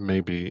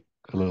maybe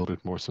a little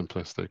bit more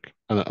simplistic,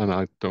 and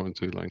I don't want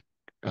to like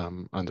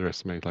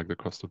underestimate like the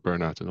cost of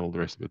burnout and all the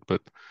rest of it,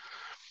 but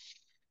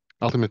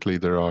ultimately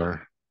there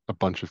are a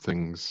bunch of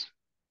things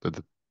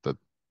that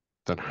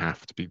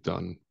have to be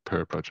done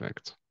per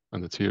project,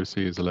 and the TOC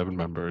is 11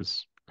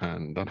 members,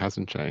 and that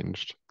hasn't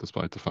changed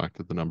despite the fact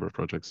that the number of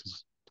projects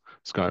has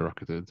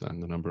skyrocketed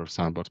and the number of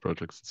sandbox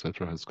projects,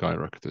 etc., has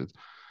skyrocketed.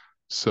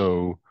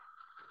 So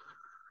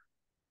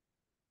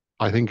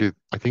I think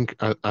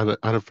at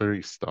a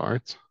very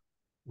start,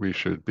 we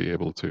should be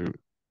able to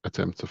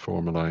attempt to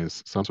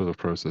formalize some sort of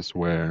process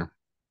where,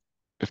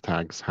 if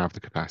tags have the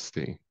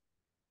capacity,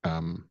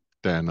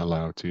 then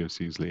allow TOC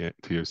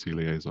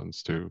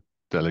liaisons to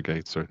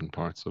delegate certain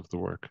parts of the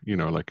work.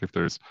 Like if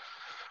there's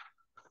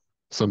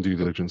some due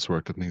diligence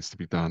work that needs to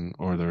be done,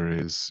 or there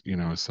is,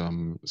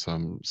 some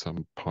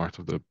part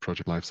of the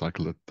project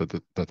lifecycle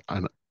that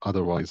an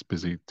otherwise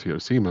busy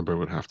TOC member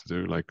would have to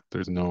do. Like,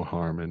 there's no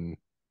harm in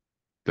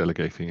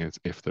delegating it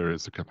if there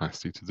is a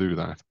capacity to do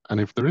that. And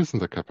if there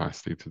isn't a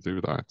capacity to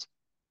do that,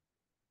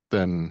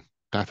 then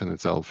that in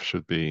itself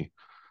should be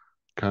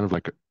kind of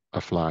like a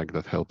flag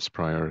that helps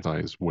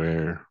prioritize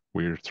where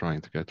we're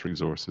trying to get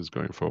resources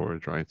going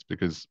forward, right?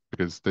 Because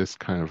this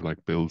kind of like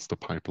builds the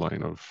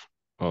pipeline of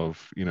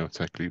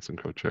tech leads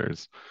and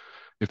co-chairs,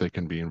 if they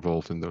can be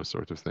involved in those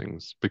sort of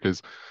things.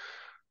 Because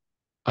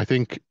I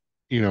think,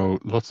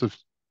 lots of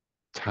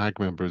tag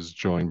members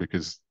join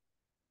because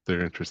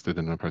they're interested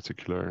in a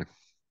particular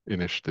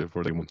initiative,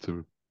 or they want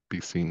to be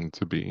seen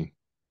to be,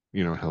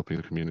 helping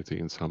the community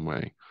in some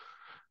way.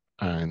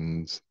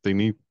 And they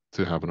need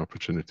to have an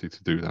opportunity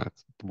to do that.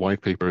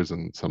 White papers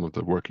and some of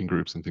the working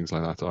groups and things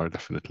like that are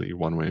definitely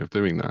one way of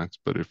doing that.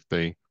 But if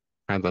they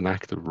had an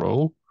active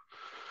role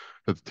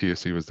that the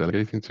TSC was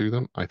delegating to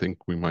them, I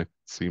think we might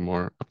see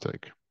more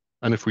uptake.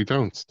 And if we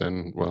don't,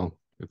 then, well,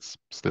 it's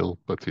still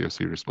the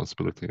TSC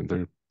responsibility and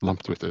they're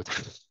lumped with it.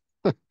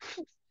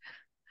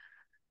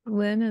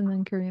 Lynn and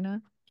then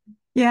Karina.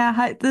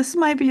 Yeah, this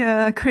might be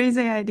a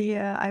crazy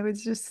idea. I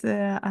was just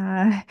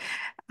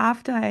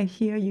after I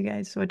hear you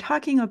guys were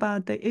talking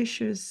about the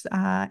issues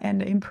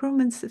and the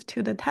improvements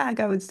to the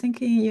tag, I was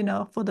thinking,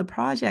 for the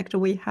project,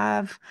 we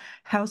have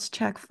health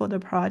check for the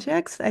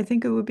projects. I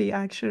think it would be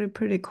actually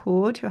pretty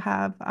cool to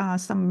have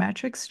some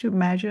metrics to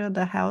measure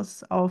the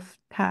health of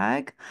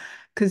tag.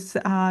 Because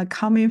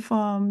coming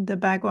from the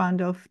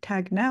background of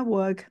tag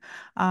network,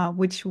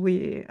 which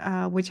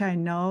I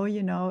know,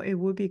 it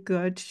would be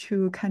good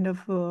to kind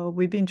of,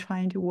 we've been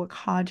trying to work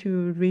hard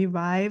to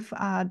revive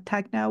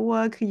tech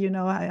network,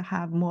 I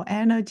have more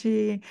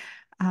energy.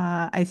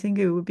 I think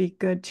it would be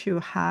good to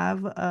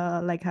have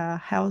like a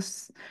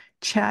health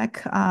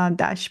check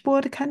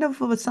dashboard, kind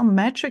of some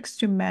metrics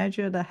to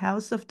measure the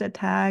health of the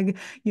tag.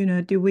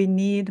 Do we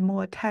need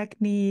more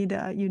tech need?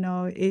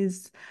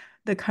 Is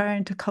the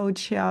current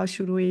co-chair,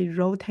 should we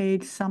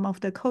rotate some of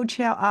the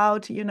co-chair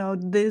out?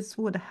 This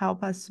would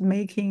help us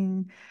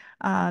making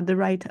the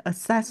right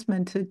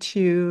assessment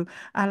to,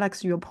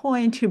 Alex, your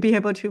point, to be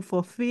able to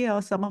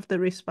fulfill some of the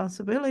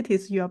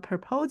responsibilities you are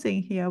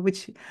proposing here,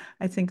 which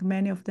I think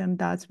many of them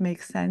does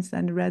make sense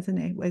and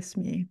resonate with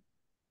me.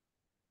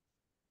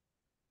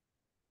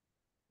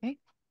 Okay,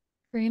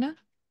 Karina?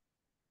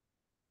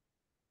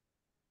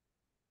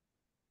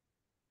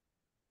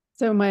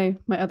 So my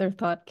other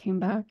thought came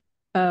back.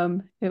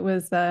 It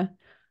was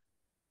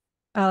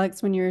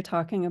Alex, when you were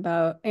talking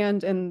about,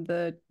 and in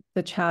the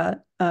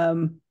chat,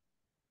 kind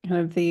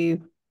of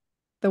the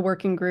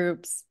working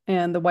groups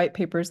and the white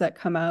papers that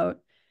come out.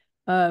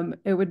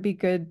 it would be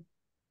good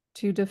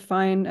to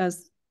define,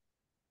 as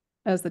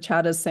the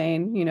chat is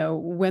saying,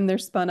 when they're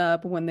spun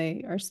up, when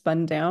they are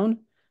spun down.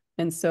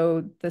 And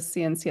so the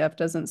CNCF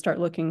doesn't start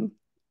looking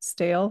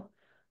stale,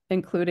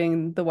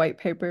 including the white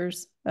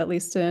papers. At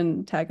least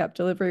in Tag App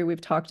Delivery,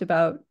 we've talked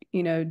about,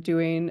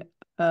 doing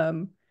a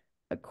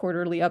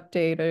quarterly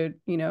update,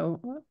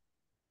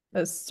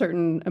 a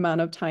certain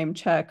amount of time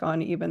check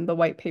on even the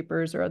white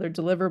papers or other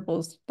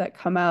deliverables that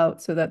come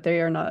out so that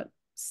they are not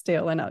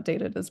stale and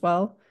outdated as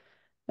well.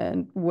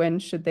 And when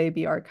should they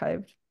be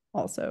archived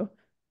also?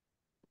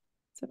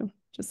 So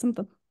just some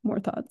more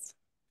thoughts.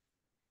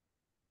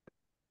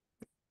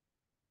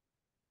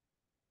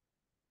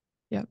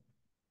 Yep.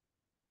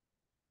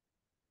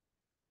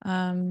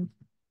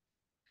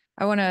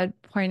 I want to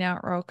point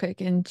out real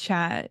quick in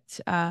chat,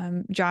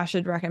 Josh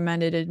had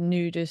recommended a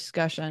new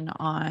discussion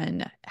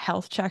on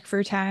health check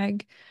for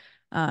tag.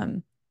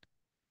 And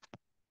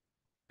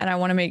I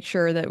want to make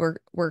sure that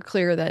we're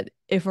clear that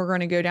if we're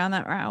going to go down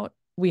that route,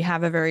 we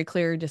have a very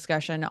clear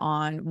discussion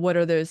on what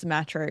are those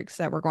metrics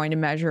that we're going to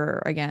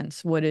measure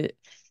against,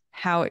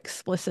 how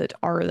explicit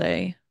are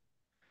they,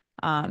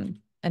 and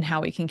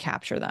how we can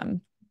capture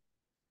them.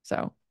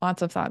 So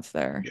lots of thoughts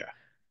there. Yeah.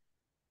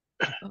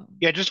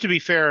 Yeah, just to be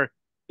fair,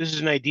 this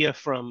is an idea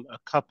from a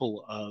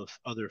couple of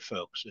other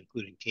folks,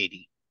 including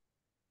Katie.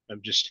 I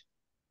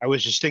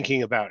was just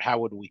thinking about how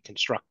would we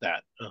construct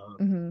that.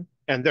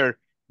 And there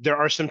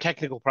are some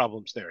technical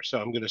problems there. So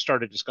I'm going to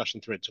start a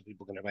discussion thread so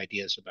people can have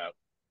ideas about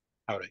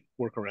how to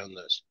work around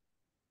this.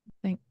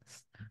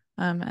 Thanks.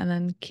 And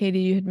then Katie,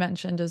 you had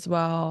mentioned as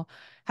well,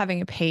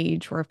 having a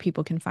page where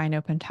people can find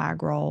open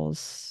tag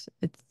roles.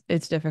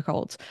 It's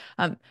difficult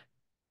to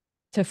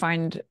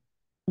find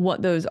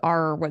what those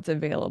are or what's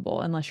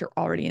available unless you're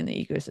already in the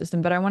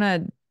ecosystem. But I want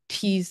to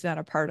tease that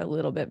apart a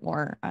little bit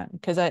more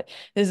because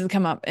this has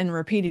come up in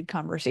repeated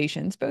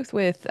conversations, both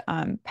with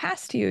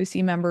past TOC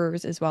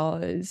members as well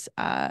as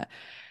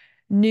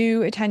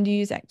new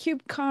attendees at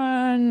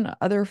KubeCon,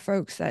 other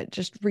folks that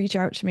just reach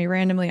out to me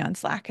randomly on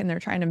Slack and they're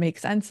trying to make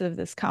sense of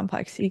this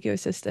complex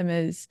ecosystem.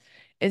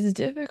 Is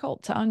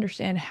difficult to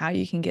understand how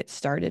you can get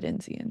started in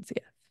CNCF.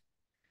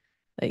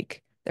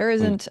 Like there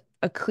isn't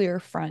a clear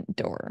front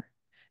door.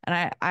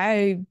 And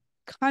I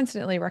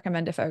constantly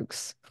recommend to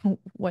folks,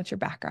 what's your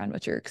background?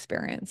 What's your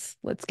experience?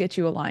 Let's get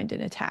you aligned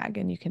in a tag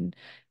and you can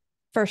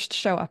first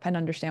show up and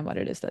understand what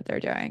it is that they're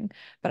doing.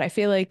 But I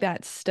feel like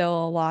that's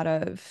still a lot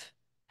of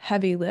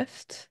heavy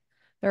lift.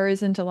 There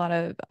isn't a lot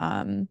of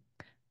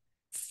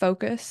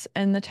focus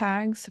in the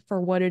tags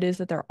for what it is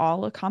that they're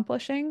all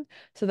accomplishing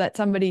so that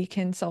somebody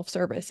can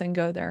self-service and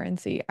go there and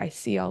see, I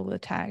see all the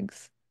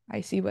tags. I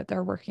see what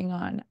they're working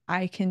on.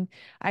 I can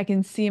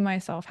see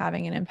myself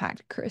having an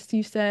impact. Chris,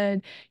 you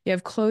said you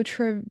have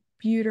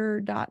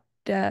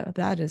clotributor.dev.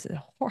 That is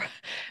a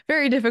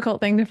very difficult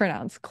thing to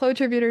pronounce.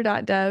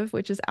 Clotributor.dev,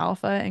 which is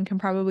alpha and can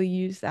probably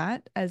use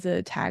that as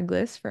a tag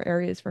list for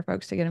areas for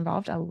folks to get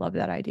involved. I love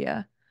that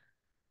idea.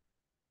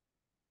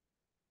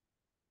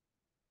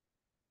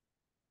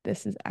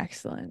 This is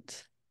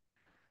excellent.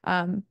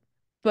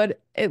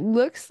 But it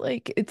looks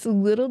like it's a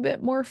little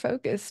bit more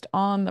focused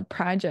on the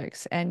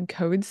projects and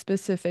code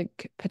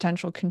specific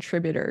potential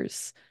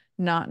contributors,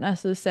 not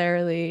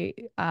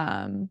necessarily,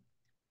 thank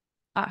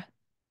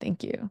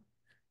you.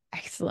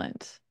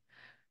 Excellent.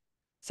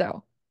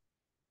 So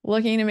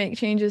looking to make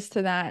changes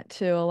to that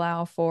to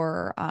allow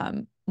for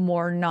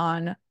more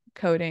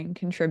non-coding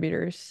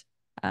contributors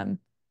to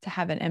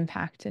have an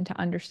impact and to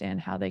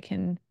understand how they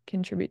can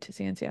contribute to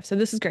CNCF. So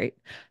this is great.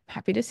 I'm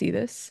happy to see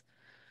this.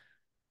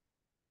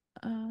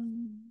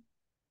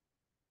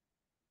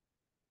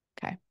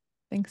 Okay,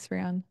 thanks,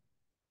 Rian.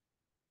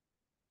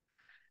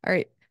 All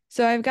right,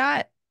 so I've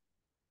got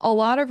a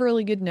lot of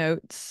really good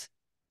notes.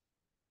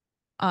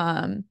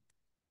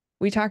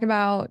 We talk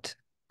about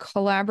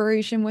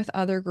collaboration with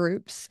other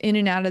groups in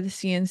and out of the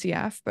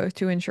CNCF, both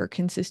to ensure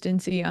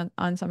consistency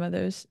on some of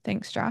those.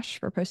 Thanks, Josh,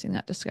 for posting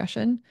that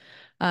discussion.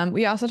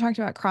 We also talked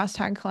about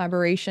cross-tag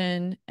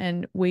collaboration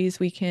and ways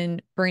we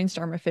can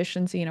brainstorm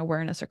efficiency and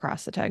awareness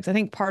across the tags. I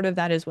think part of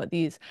that is what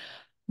these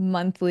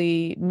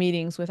monthly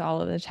meetings with all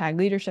of the tag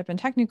leadership and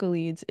technical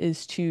leads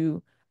is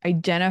to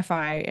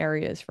identify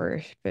areas for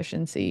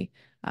efficiency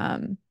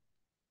and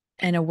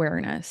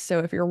awareness. So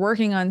if you're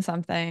working on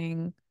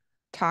something,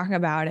 talk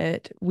about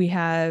it. We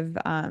have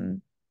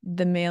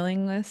the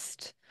mailing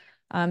list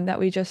that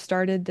we just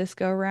started this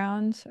go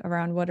around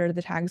what are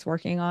the tags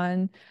working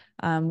on?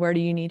 Where do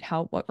you need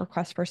help? What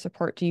requests for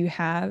support do you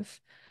have?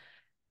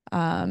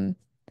 I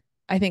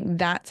think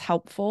that's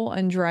helpful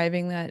in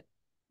driving that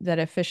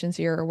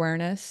efficiency or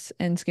awareness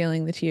and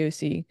scaling the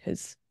TOC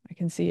because I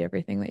can see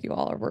everything that you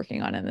all are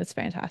working on and it's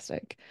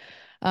fantastic.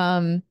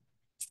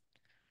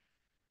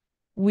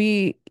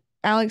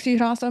 Alex, you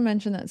had also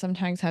mentioned that some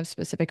tags have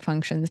specific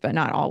functions, but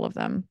not all of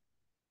them.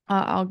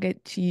 I'll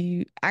get to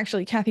you.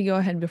 Actually, Kathy, go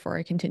ahead before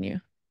I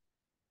continue.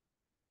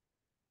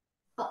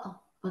 Oh,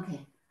 okay.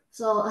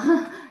 So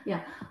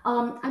yeah,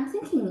 I'm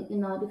thinking,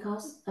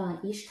 because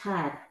each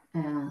tag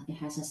it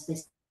has a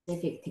specific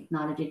specific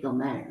technology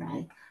domain,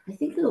 right? I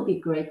think it would be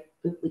great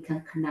if we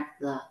can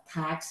connect the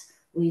tags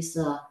with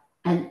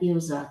end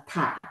user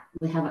tag.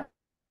 We have a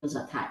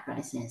user tag,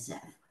 right,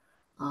 CNCF.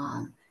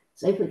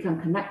 So if we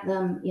can connect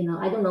them,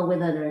 I don't know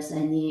whether there's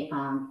any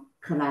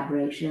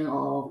collaboration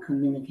or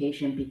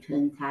communication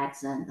between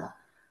tags and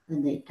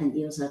the end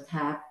user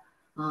tag.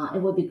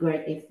 It would be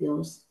great if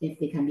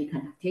they can be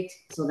connected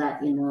so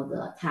that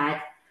the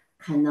tag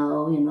can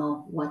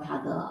know what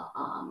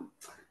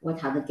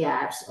are the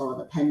gaps or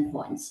the pain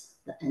points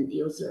the end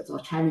users or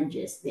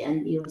challenges the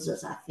end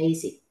users are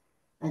facing,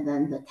 and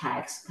then the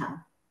tags can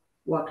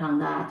work on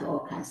that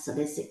or can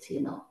solicit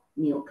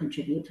new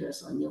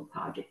contributors or new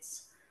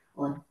projects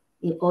or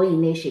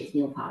initiate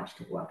new projects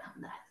to work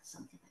on that,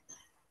 something like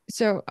that.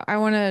 So I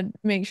want to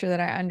make sure that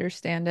I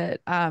understand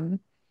it.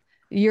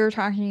 You're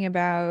talking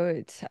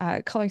about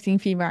collecting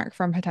feedback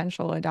from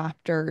potential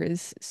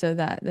adopters so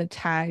that the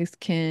tags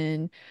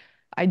can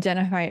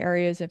identify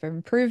areas of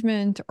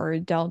improvement or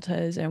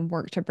deltas and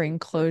work to bring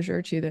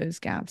closure to those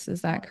gaps.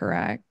 Is that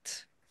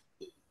correct?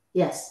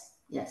 Yes.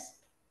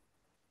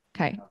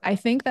 Okay. I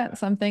think that's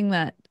something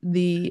that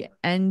the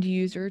end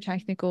user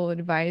technical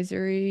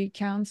advisory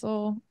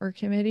council or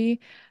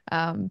committee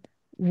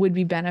would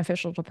be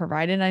beneficial to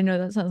provide. And I know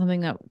that's not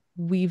something that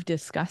we've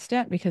discussed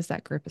yet because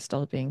that group is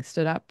still being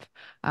stood up.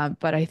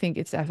 But I think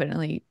it's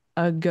definitely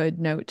a good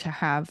note to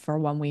have for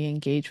when we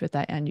engage with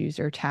that end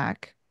user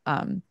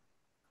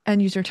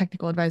end user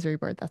technical advisory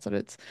board. That's what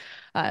it's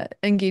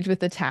engage with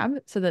the tab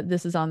so that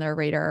this is on their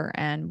radar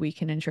and we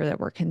can ensure that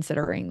we're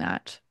considering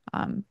that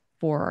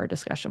for our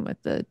discussion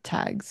with the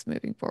tags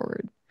moving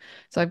forward.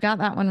 So I've got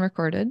that one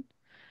recorded.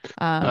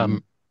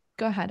 Go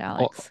ahead,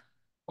 Alex.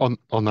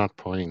 On that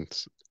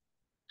point,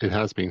 it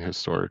has been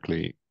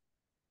historically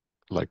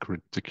like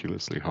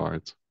ridiculously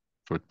hard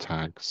for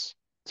tags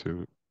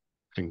to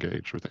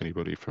engage with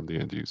anybody from the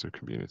end user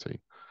community.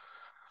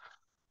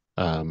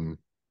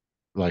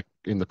 Like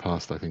in the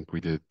past, I think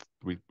we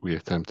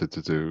attempted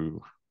to do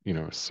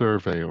a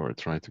survey or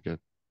try to get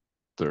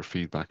their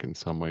feedback in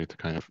some way to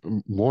kind of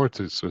more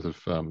to sort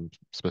of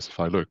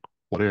specify, look,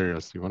 what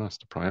areas do you want us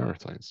to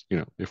prioritize?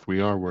 If we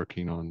are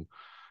working on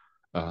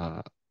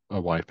a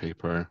white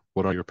paper,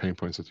 what are your pain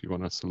points that you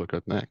want us to look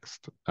at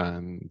next?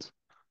 And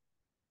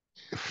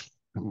if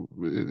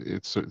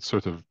it's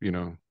sort of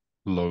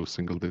low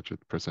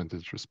single-digit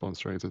percentage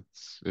response rate.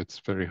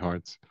 It's very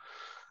hard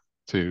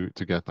to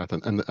get that.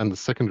 And the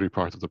secondary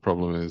part of the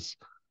problem is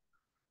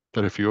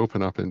that if you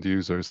open up end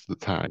users the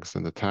tags,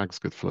 and the tags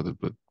get flooded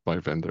by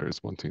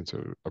vendors wanting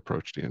to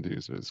approach the end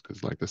users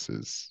because like this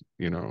is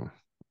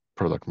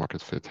product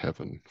market fit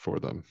heaven for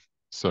them.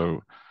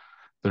 So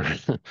there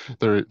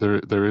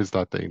there is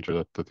that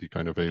danger that you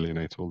kind of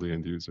alienate all the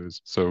end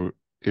users. So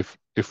if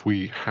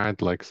we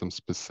had like some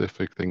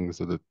specific things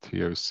that the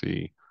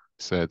TOC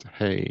said,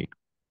 hey,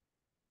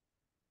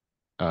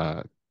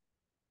 end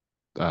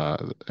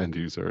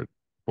user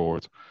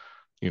board,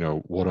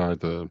 what are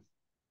the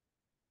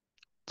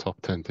top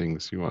 10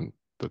 things you want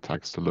the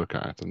tags to look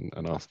at,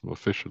 and ask them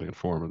officially and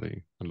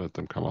formally and let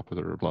them come up with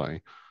a reply,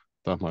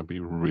 that might be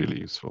really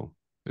useful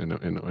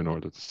in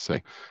order to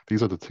say,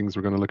 these are the things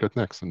we're going to look at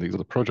next, and these are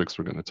the projects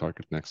we're going to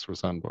target next for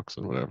Sandbox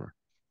and whatever.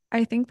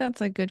 I think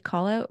that's a good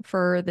call out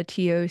for the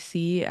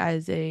TOC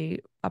as a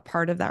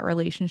part of that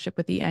relationship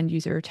with the end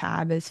user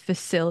tab, is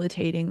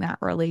facilitating that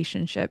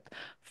relationship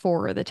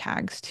for the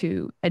tags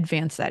to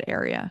advance that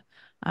area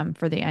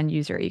for the end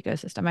user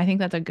ecosystem. I think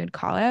that's a good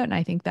call out. And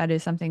I think that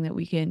is something that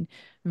we can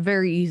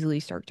very easily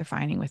start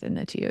defining within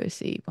the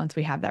TOC once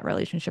we have that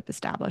relationship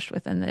established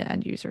within the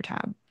end user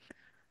tab.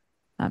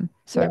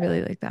 So yeah. I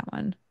really like that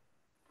one.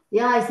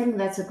 Yeah, I think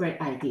that's a great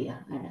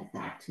idea. I like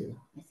that too.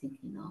 I think,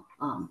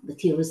 the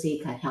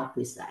TOC can help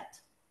with that.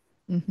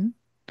 Mm-hmm.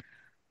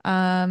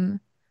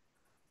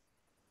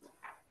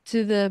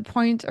 To the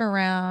point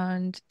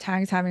around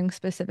tags having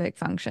specific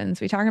functions,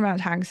 we talk about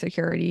tag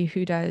security,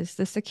 who does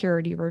the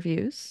security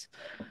reviews.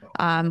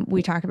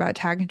 We talk about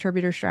tag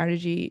contributor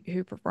strategy,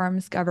 who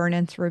performs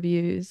governance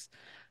reviews.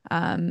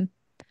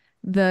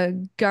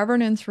 The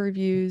governance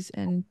reviews,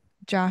 and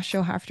Josh,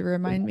 you'll have to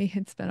remind me,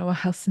 it's been a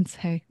while since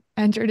I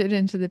entered it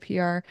into the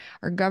PR,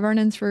 are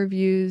governance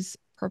reviews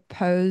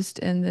proposed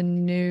in the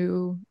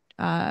new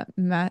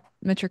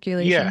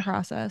matriculation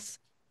process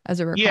as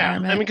a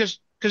requirement? Yeah, I mean, because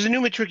the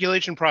new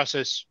matriculation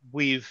process,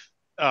 we've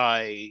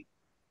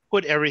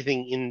put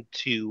everything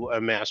into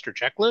a master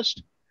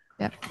checklist,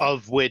 yep.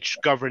 of which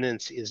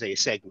governance is a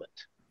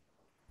segment.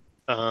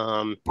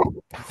 So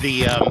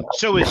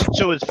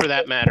is for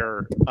that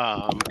matter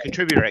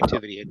contributor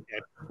activity at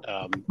different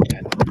levels.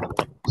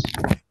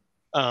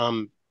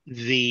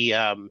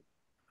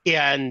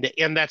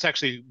 And that's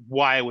actually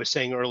why I was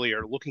saying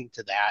earlier, looking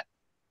to that,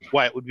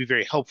 why it would be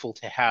very helpful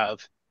to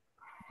have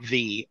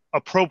the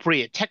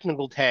appropriate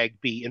technical tag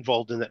be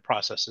involved in that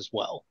process as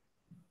well,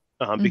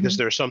 because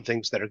there are some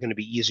things that are going to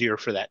be easier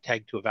for that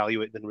tag to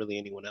evaluate than really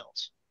anyone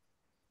else.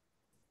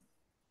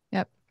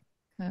 Yep,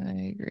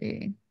 I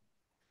agree.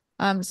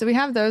 So we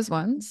have those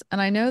ones,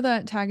 and I know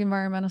that Tag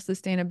Environmental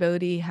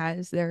Sustainability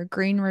has their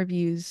green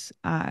reviews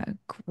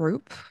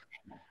group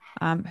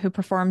who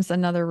performs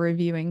another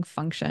reviewing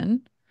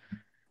function.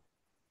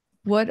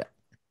 What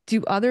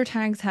do other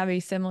tags have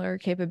a similar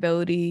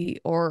capability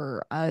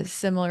or a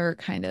similar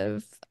kind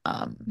of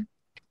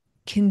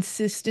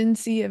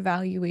consistency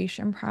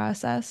evaluation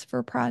process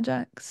for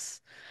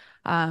projects?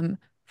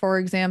 For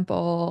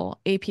example,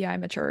 API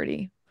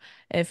maturity.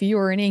 If you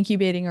are an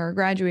incubating or a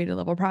graduated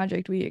level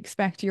project, we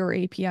expect your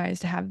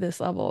APIs to have this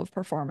level of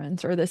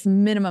performance or this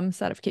minimum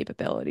set of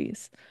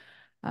capabilities.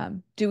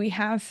 Do we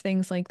have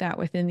things like that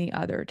within the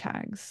other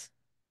tags?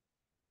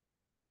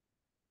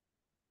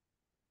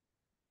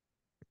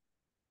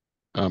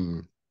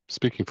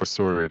 Speaking for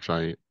storage,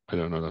 I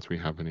don't know that we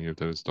have any of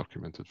those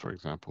documented, for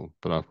example,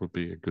 but that would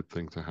be a good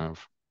thing to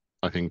have.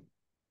 I think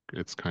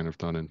it's kind of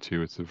done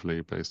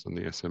intuitively based on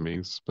the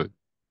SMEs, but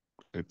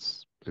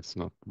it's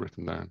not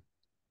written down.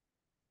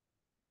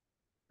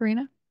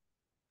 Karina?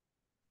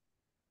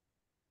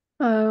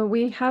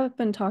 We have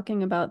been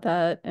talking about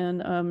that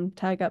and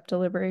tag up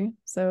delivery.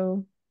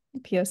 So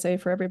PSA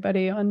for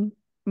everybody on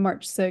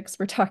March 6th,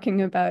 we're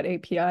talking about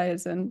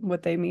APIs and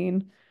what they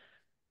mean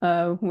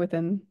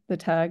within the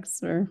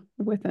tags or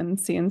within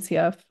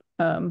CNCF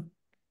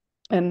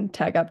and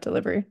tag up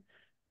delivery.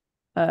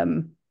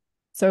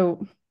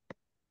 So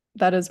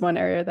that is one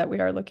area that we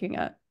are looking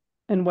at,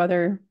 and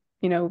whether,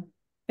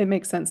 it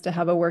makes sense to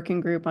have a working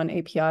group on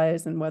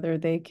APIs and whether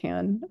they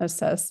can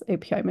assess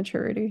API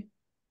maturity.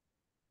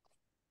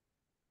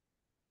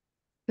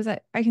 Because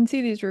I can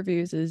see these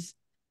reviews as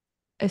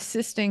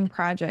assisting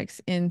projects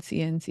in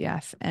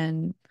CNCF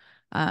and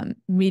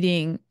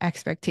meeting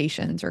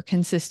expectations or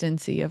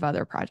consistency of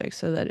other projects,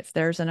 so that if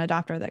there's an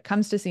adopter that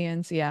comes to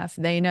CNCF,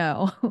 they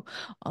know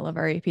all of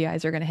our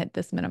APIs are going to hit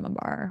this minimum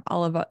bar.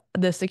 All of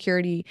the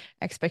security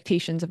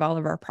expectations of all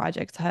of our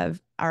projects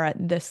are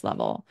at this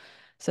level,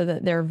 so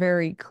that they're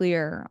very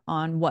clear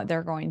on what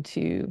they're going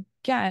to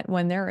get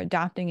when they're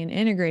adopting and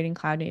integrating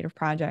cloud native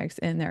projects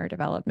in their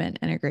development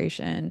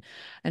integration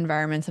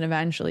environments and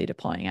eventually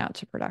deploying out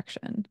to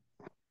production.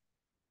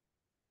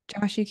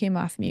 Josh, you came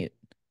off mute.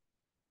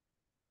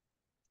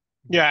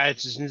 Yeah,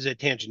 it's a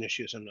tangent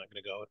issue, so I'm not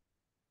going to go.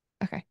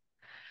 Okay.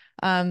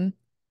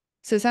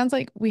 So it sounds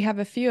like we have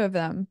a few of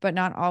them, but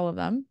not all of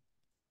them.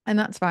 And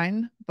that's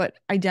fine. But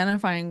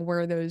identifying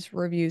where those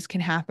reviews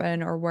can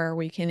happen or where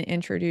we can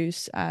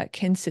introduce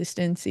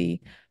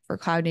consistency for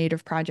cloud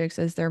native projects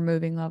as they're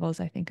moving levels,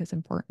 I think is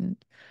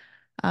important.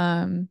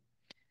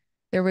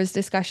 There was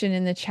discussion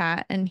in the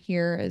chat and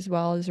here as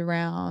well as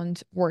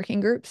around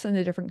working groups and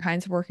the different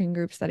kinds of working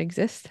groups that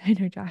exist. I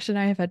know Josh and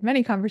I have had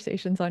many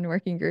conversations on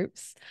working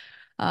groups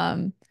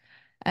and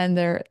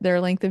their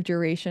length of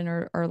duration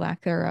or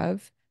lack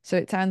thereof. So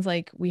it sounds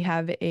like we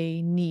have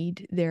a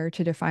need there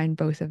to define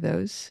both of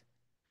those.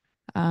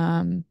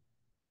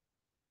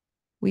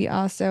 We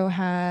also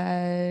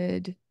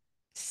had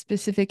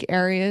specific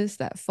areas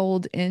that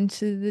fold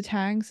into the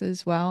tags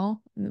as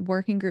well.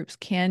 Working groups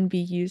can be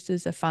used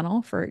as a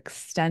funnel for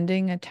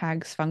extending a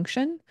tag's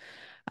function.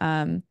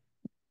 The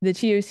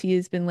TOC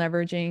has been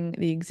leveraging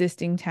the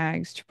existing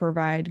tags to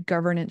provide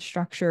governance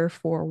structure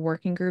for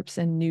working groups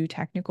and new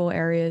technical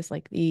areas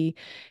like the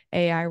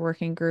AI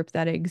working group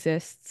that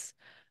exists,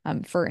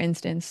 for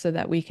instance, so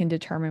that we can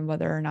determine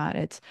whether or not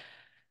it's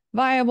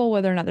viable,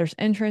 whether or not there's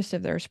interest,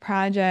 if there's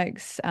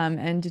projects,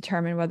 and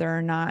determine whether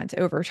or not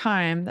over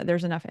time that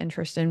there's enough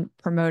interest in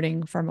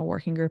promoting from a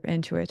working group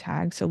into a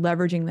tag. So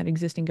leveraging that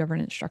existing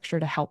governance structure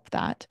to help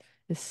that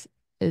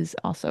is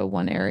also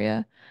one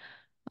area.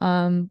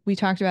 We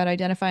talked about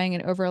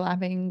identifying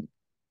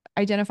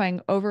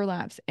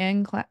overlaps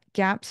and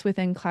gaps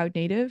within cloud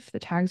native. The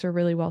tags are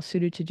really well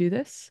suited to do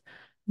this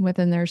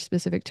within their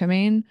specific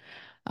domain.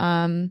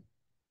 And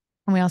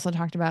we also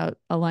talked about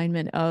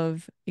alignment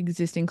of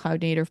existing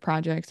cloud native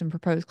projects and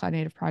proposed cloud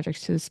native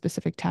projects to the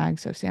specific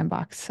tags. So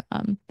Sandbox,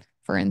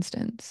 for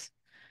instance.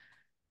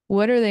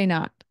 What are they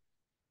not?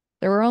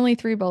 There were only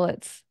 3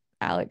 bullets,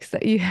 Alex,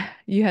 that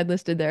you had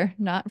listed there.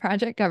 Not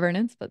project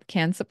governance, but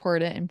can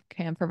support it and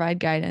can provide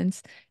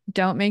guidance.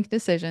 Don't make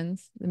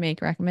decisions,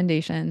 make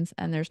recommendations,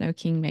 and there's no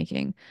king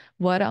making.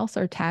 What else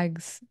are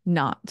tags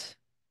not?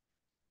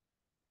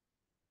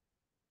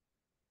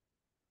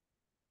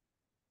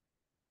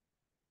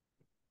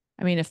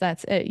 I mean, if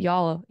that's it,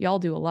 y'all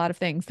do a lot of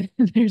things.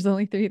 There's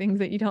only 3 things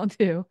that you don't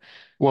do.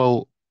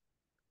 Well,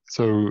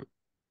 so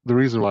the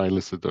reason why I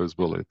listed those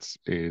bullets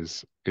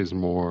is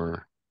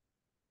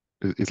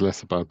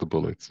less about the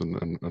bullets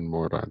and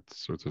more about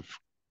sort of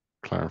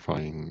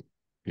clarifying,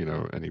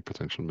 any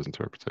potential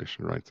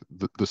misinterpretation, right?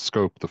 The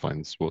scope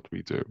defines what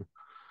we do.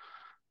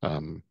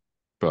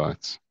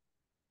 But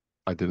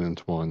I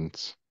didn't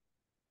want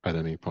at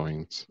any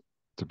point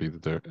to be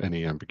there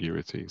any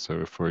ambiguity.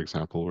 So if, for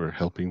example, we're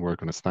helping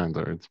work on a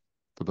standard,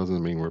 that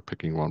doesn't mean we're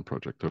picking one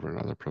project over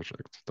another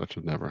project. That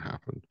should never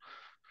happen.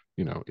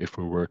 If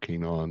we're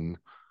working on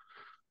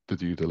the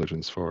due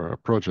diligence for a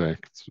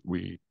project,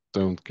 we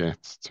don't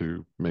get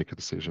to make a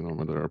decision on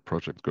whether our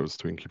project goes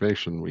to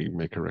incubation. We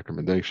make a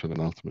recommendation,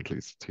 and ultimately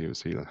it's the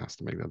TOC that has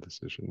to make that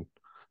decision.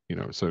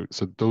 So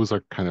those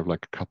are kind of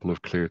like a couple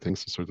of clear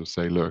things to sort of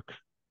say, look,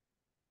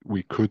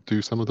 we could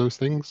do some of those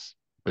things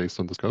based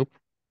on the scope,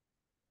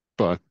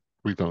 but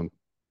we don't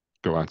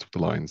go out of the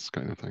lines,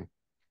 kind of thing.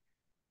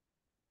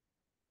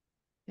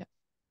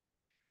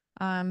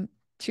 Yeah.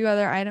 Two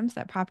other items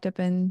that popped up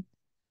in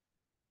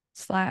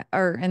Slack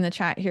or in the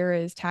chat here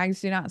is tags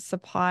do not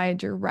supply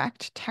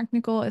direct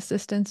technical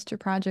assistance to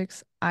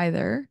projects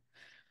either.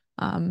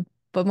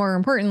 But more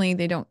importantly,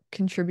 they don't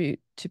contribute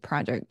to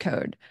project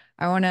code.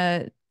 I want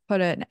to put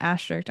an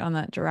asterisk on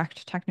that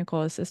direct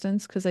technical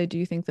assistance because I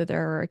do think that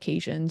there are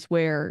occasions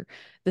where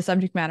the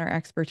subject matter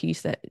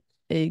expertise that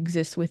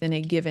exists within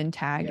a given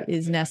tag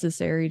is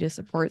necessary to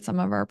support some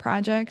of our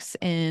projects,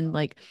 and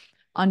like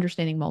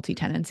understanding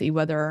multi-tenancy,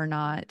 whether or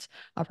not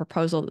a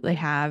proposal that they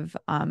have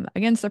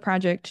against the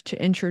project to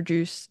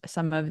introduce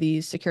some of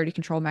these security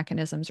control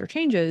mechanisms or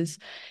changes,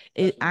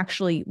 it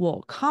actually will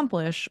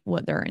accomplish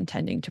what they're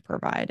intending to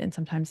provide. And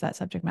sometimes that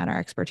subject matter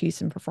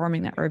expertise in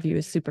performing that review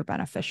is super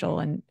beneficial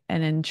and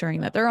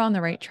ensuring that they're on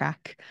the right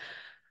track.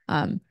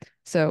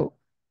 So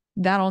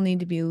that'll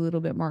need to be a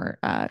little bit more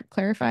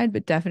clarified,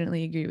 but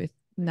definitely agree with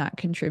not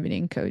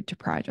contributing code to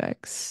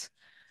projects.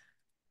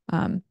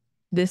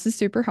 This is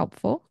super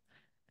helpful.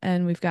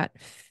 And we've got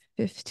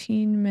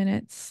 15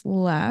 minutes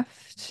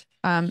left.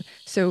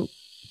 So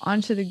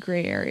on to the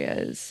gray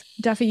areas.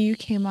 Duffy, you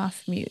came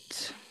off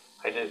mute.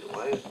 I did.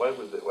 Why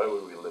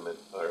would we limit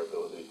our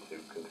ability to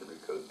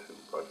contribute code to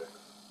projects?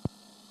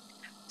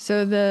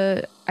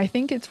 So I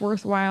think it's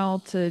worthwhile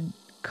to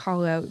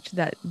call out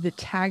that the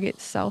tag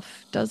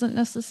itself doesn't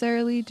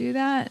necessarily do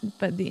that,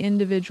 but the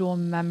individual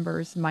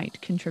members might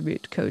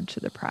contribute code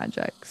to the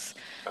projects.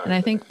 And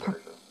I think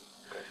part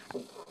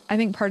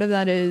of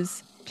that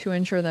is to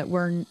ensure that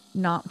we're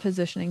not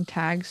positioning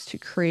tags to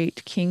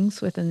create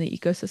kings within the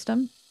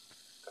ecosystem.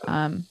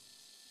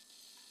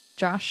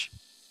 Josh?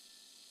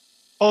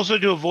 Also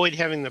to avoid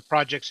having the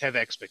projects have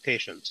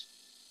expectations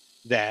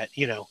that,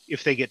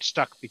 if they get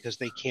stuck because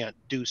they can't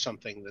do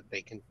something, that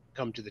they can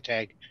come to the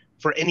tag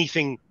for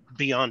anything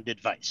beyond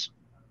advice.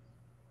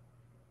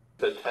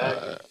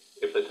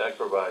 If the tag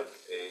provides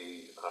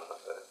a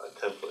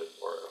template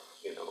or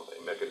a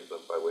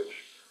mechanism by which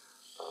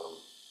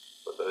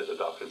that is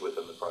adopted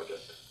within the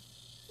project,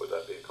 would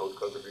that be a code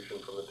contribution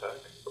from the tag,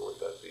 or would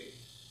that be?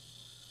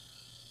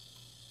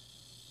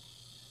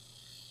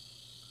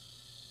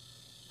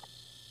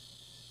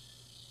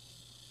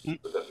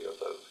 Would that be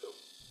outside of the scope?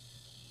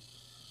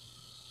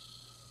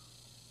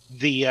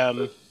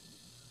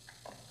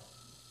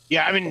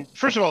 Yeah, I mean,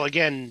 first of all,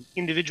 again,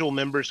 individual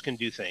members can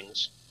do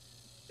things.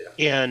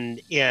 Yeah.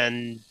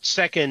 And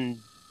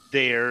second,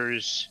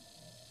 there's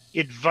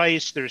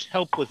advice, there's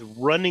help with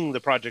running the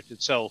project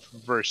itself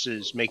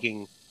versus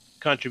making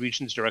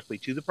contributions directly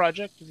to the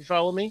project, if you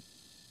follow me.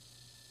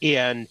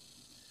 And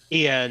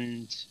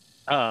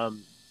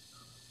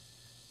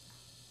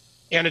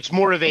it's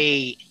more of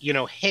a,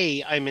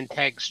 hey, I'm in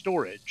tag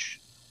storage,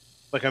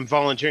 like I'm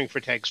volunteering for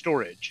tag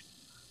storage.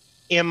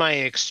 Am I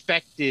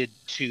expected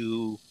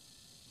to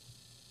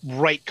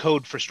write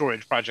code for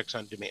storage projects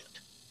on demand?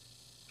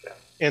 Yeah.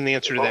 And the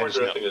answer to that is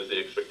no. What we're addressing is the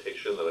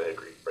expectation that I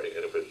agree, right?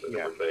 And if we're saying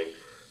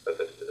that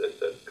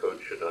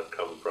code should not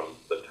come from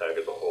the tag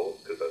as a whole,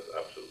 because that's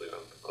absolutely on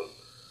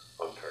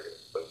target.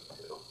 But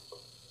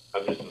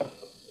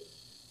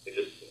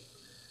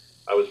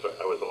I was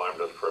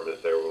alarmed for a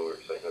minute there when we were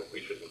saying that we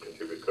shouldn't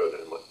contribute code,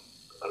 and I'm like,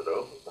 I don't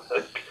know.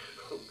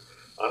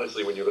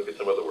 Honestly, when you look at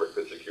some of the work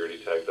that security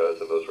tag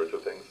does and those sorts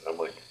of things, I'm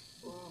like,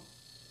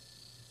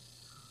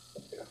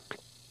 yeah.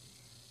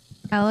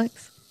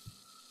 Alex?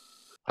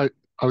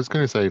 I was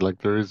going to say,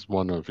 like, there is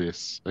one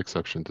obvious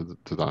exception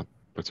to that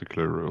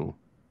particular rule,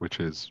 which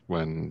is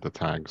when the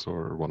tags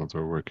or one of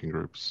their working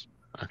groups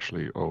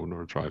actually own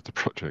or drive the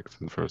project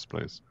in the first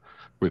place,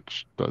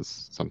 which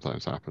does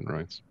sometimes happen,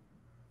 right?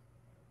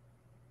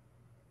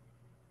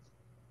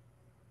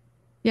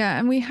 Yeah,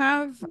 and we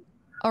have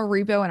a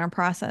repo and a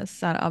process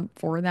set up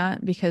for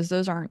that because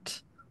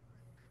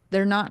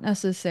they're not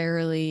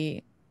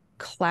necessarily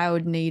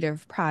cloud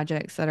native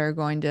projects that are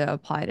going to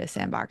apply to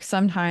Sandbox.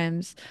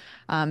 Sometimes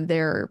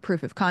they're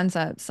proof of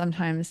concept.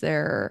 Sometimes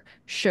they're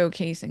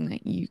showcasing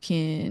that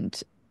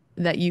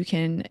you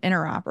can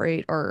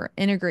interoperate or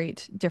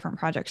integrate different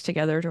projects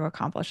together to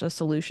accomplish a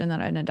solution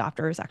that an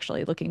adopter is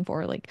actually looking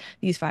for. Like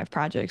these 5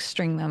 projects,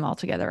 string them all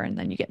together, and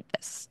then you get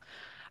this.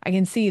 I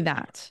can see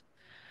that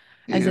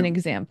as an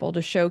example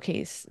to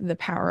showcase the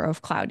power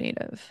of cloud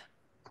native.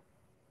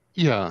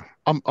 Yeah,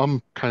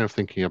 I'm kind of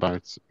thinking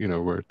about,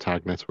 where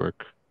Tag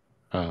Network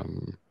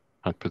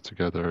had put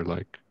together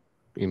like,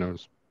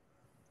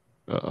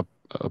 a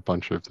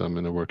bunch of them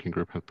in a working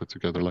group had put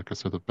together like a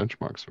set of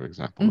benchmarks, for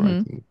example,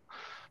 right?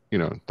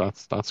 And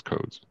that's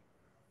code.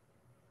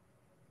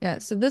 Yeah,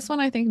 so this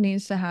one I think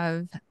needs to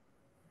have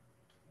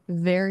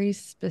very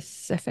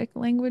specific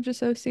language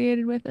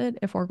associated with it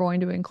if we're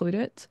going to include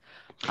it.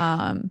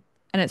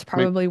 And it's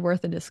probably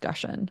worth a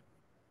discussion.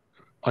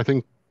 I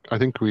think I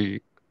think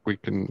we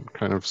can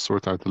kind of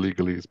sort out the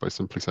legalese by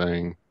simply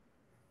saying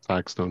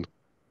tags don't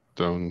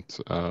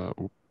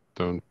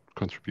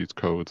contribute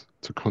code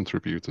to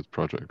contributed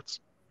projects.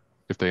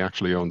 If they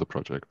actually own the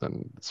project,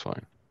 then it's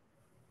fine.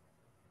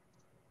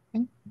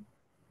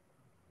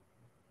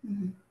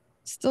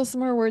 Still some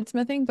more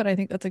wordsmithing, but I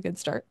think that's a good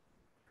start.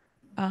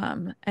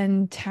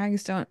 And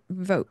tags don't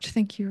vote.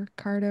 Thank you,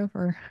 Ricardo,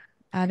 for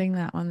adding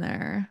that one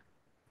there.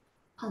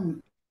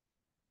 Go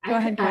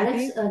ahead,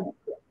 Alex, Kathy.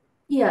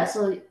 yeah,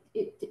 so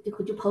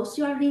could you post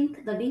the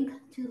link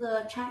to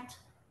the chat?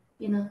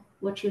 You know,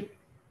 what you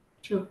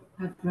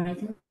have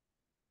written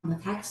on the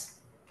text?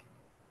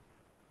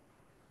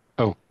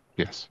 Oh,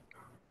 yes.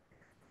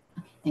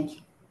 Okay, thank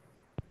you.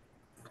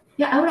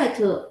 Yeah, I would like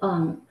to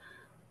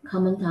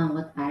comment on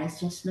what Alex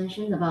just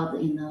mentioned about,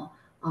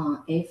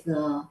 if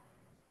a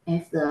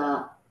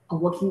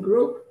working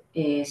group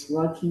is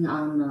working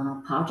on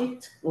a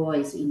project or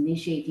is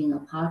initiating a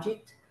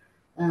project,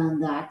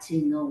 and that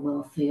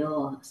will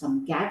fill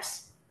some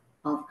gaps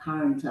of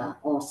current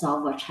or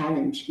solve a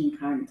challenge in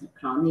current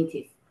cloud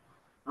native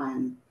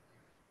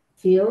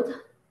field.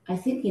 I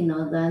think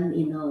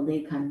then they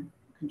can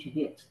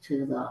contribute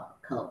to the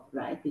code,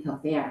 right? Because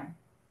they are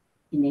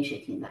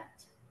initiating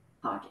that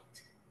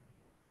project.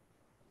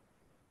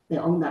 They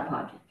own that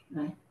project,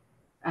 right?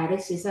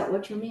 Alex, is that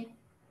what you mean?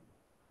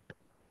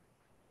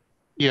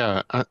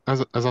 Yeah,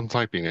 as I'm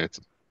typing it,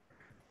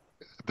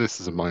 this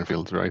is a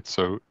minefield, right?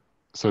 So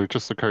it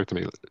just occurred to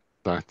me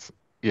that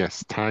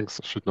yes, tags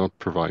should not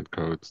provide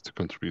code to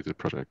contributed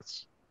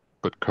projects,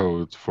 but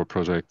code for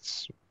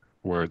projects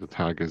where the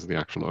tag is the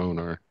actual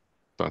owner,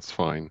 that's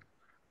fine.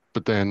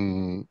 But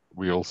then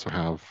we also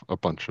have a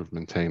bunch of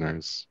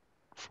maintainers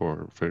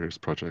for various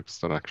projects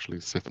that actually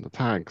sit on the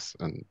tags,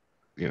 and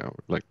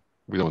like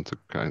we don't want to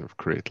kind of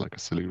create like a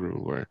silly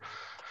rule where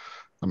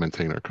a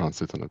maintainer can't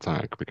sit on a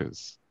tag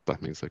because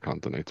that means they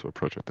can't donate to a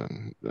project,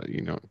 and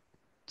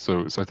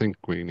so I think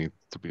we need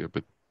to be a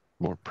bit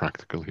more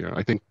practical here.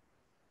 I think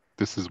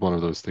this is one of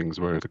those things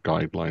where it's a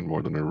guideline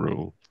more than a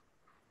rule.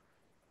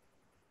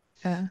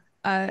 Yeah.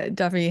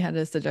 Duffy had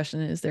a suggestion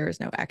is there is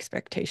no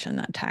expectation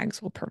that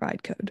tags will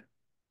provide code.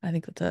 I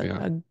think that's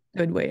a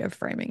good way of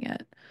framing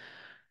it.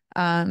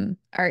 All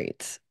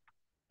right.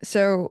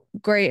 So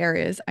gray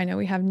areas. I know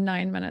we have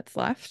 9 minutes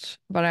left,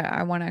 but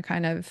I want to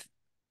kind of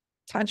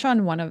touch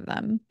on one of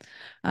them.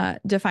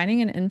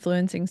 Defining and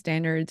influencing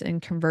standards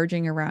and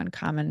converging around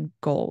common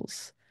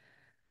goals.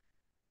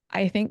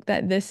 I think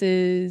that this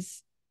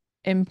is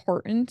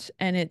important,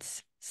 and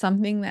it's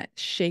something that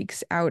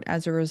shakes out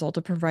as a result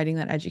of providing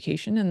that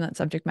education and that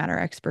subject matter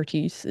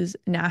expertise. Is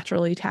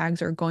naturally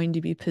tags are going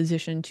to be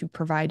positioned to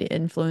provide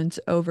influence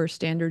over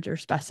standards or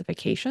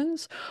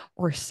specifications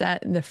or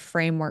set the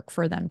framework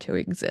for them to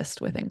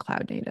exist within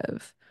cloud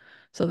native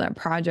so that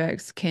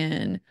projects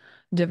can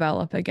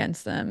develop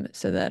against them,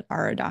 so that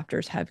our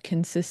adopters have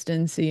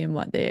consistency in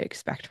what they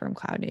expect from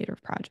cloud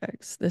native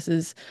projects. This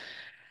is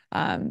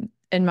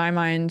in my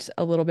mind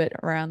a little bit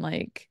around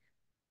like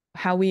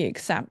how we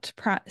accept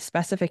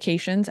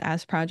specifications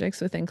as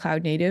projects within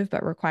cloud native,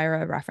 but require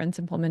a reference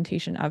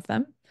implementation of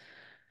them.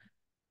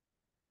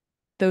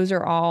 Those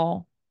are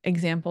all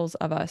examples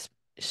of us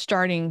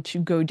starting to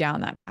go down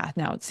that path.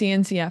 Now,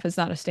 CNCF is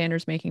not a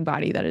standards making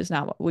body. That is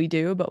not what we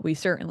do, but we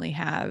certainly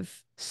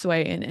have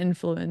sway and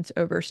influence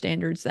over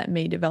standards that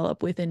may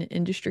develop within an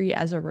industry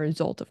as a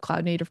result of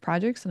cloud native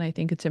projects. And I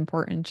think it's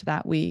important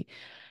that we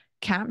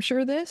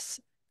capture this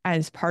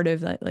as part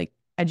of that, like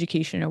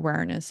education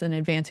awareness and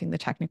advancing the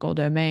technical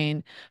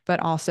domain, but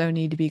also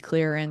need to be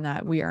clear in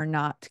that we are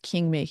not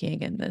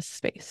king-making in this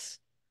space.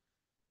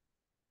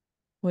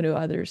 What do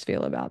others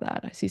feel about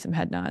that? I see some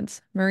head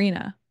nods.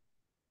 Marina.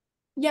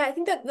 Yeah, I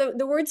think that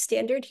the word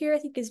standard here, I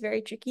think, is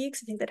very tricky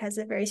because I think that has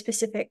a very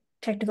specific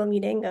technical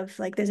meaning of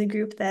like there's a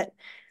group that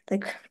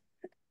like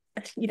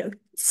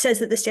says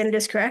that the standard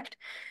is correct.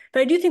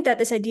 But I do think that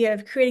this idea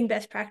of creating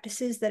best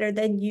practices that are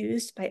then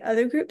used by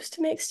other groups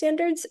to make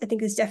standards, I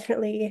think is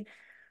definitely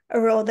a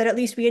role that at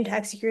least we in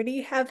tag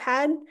security have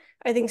had.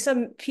 I think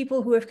some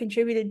people who have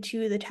contributed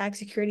to the tag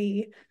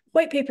security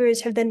white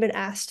papers have then been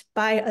asked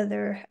by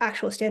other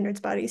actual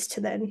standards bodies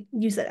to then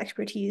use that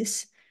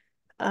expertise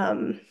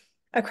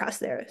across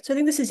there. So I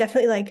think this is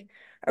definitely like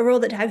a role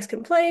that tags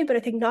can play, but I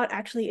think not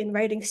actually in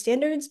writing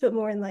standards, but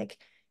more in like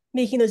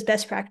making those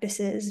best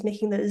practices,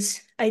 making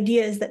those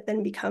ideas that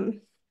then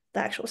become the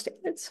actual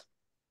standards.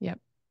 Yep,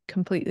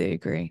 completely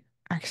agree.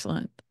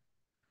 Excellent.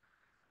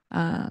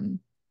 And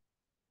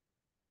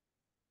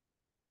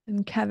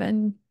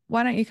Kevin,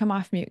 why don't you come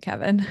off mute,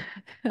 Kevin?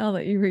 I'll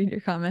let you read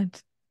your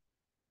comment.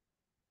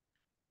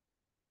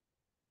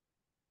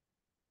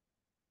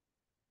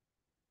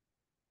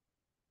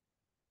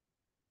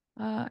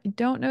 I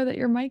don't know that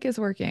your mic is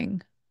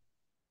working.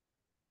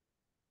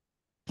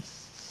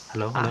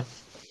 Hello.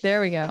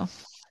 There we go.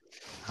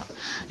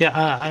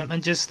 Yeah,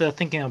 I'm just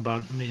thinking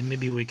about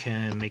maybe we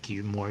can make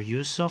more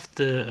use of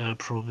the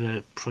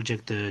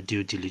project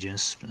due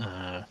diligence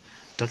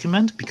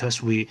document,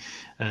 because we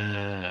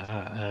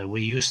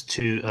used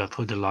to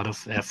put a lot of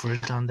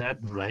effort on that,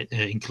 right?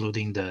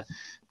 Including the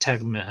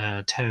tag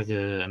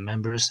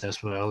members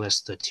as well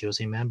as the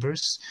TOC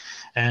members,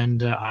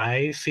 and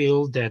I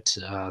feel that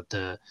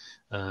the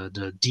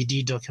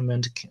DD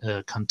document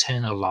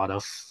contain a lot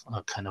of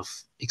kind of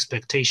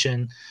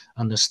expectation,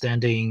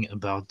 understanding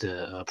about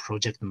the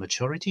project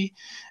maturity,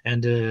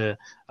 and to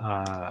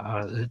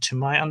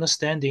my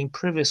understanding,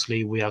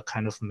 previously we are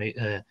kind of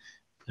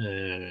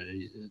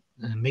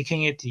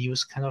making it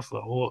use kind of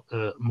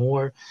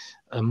more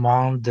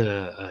among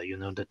the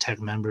the tech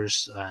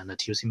members and the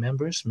TOC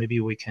members. Maybe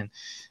we can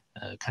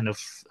kind of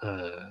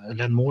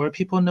let more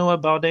people know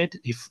about it.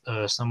 If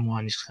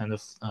someone is kind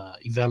of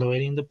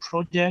evaluating the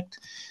project,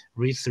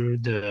 read through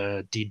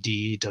the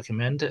DD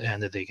document,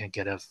 and they can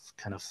get a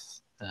kind of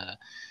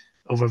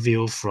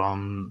overview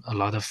from a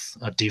lot of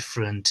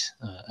different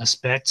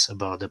aspects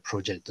about the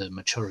project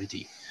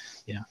maturity.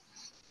 Yeah.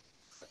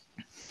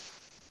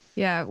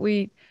 Yeah,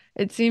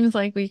 it seems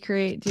like we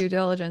create due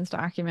diligence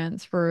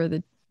documents for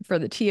the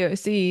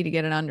TOC to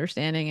get an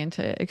understanding and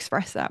to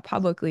express that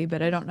publicly,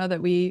 but I don't know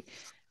that we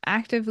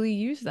actively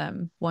use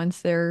them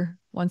once they're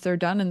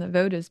done and the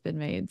vote has been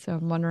made. So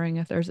I'm wondering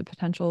if there's a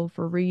potential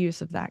for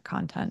reuse of that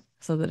content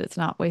so that it's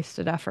not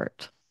wasted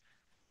effort.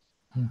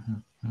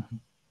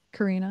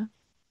 Karina?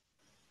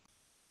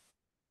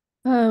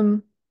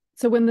 So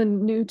when the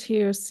new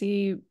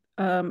TOC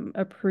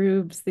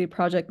approves the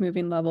project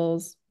moving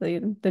levels, the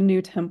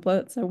new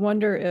templates, I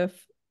wonder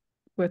if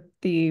with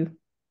the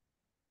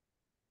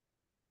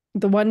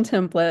one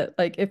template,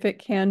 like if it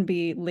can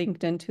be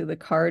linked into the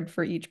card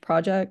for each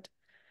project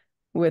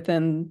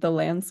within the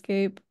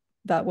landscape,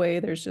 that way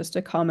there's just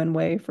a common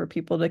way for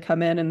people to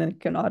come in and then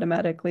can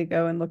automatically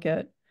go and look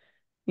at,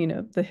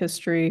 the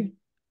history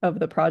of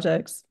the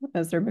projects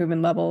as they're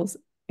moving levels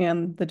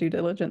and the due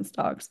diligence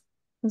docs.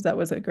 Because that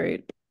was a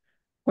great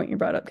point you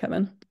brought up,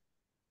 Kevin.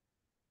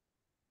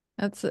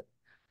 That's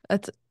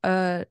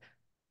a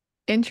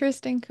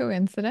interesting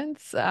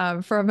coincidence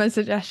from a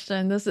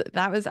suggestion.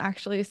 That was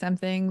actually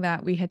something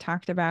that we had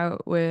talked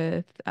about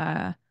with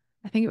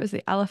I think it was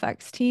the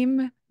LFX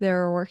team. They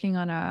were working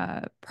on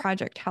a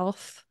project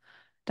health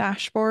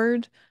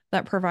dashboard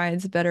that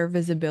provides better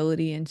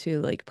visibility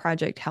into like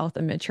project health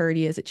and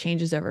maturity as it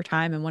changes over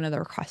time. And one of the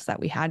requests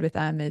that we had with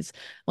them is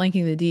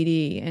linking the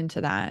DD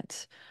into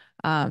that.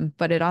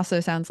 But it also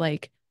sounds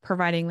like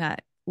providing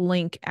that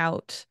link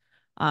out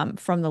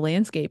from the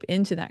landscape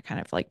into that kind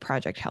of like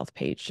project health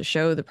page to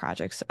show the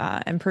project's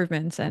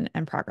improvements and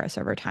progress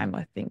over time,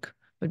 I think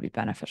would be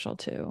beneficial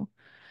too.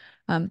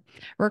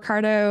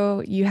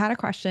 Ricardo, you had a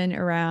question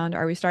around,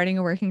 are we starting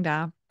a working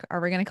doc? Are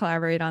we going to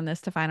collaborate on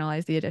this to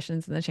finalize the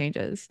additions and the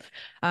changes?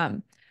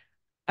 I'm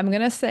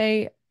going to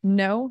say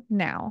no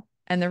now.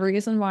 And the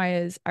reason why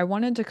is I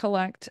wanted to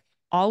collect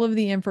all of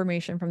the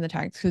information from the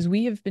tags because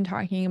we have been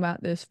talking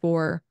about this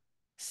for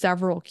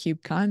several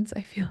KubeCons,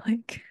 I feel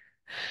like.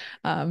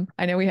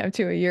 I know we have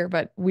 2 a year,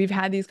 but we've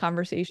had these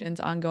conversations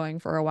ongoing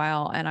for a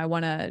while, and I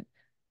want to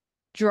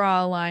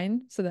draw a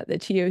line so that the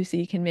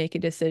TOC can make a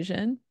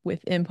decision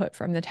with input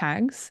from the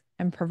tags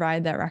and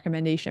provide that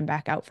recommendation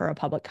back out for a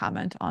public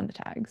comment on the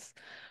tags.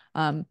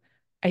 I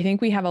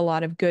think we have a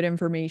lot of good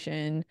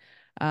information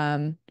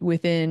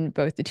within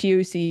both the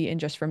TOC and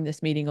just from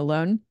this meeting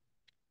alone.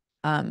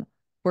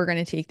 We're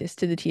going to take this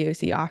to the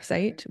TOC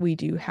offsite. We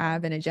do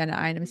have an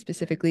agenda item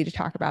specifically to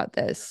talk about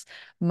this.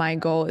 My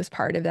goal as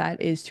part of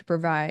that is to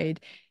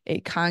provide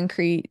a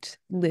concrete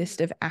list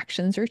of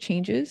actions or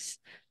changes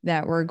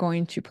that we're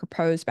going to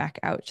propose back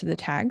out to the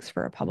tags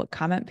for a public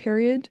comment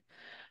period.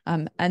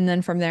 And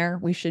then from there,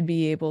 we should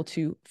be able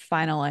to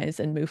finalize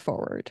and move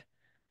forward.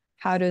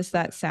 How does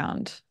that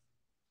sound?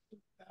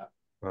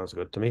 Sounds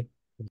good to me.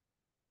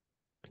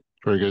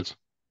 Very good.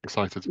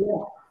 Excited. Yeah,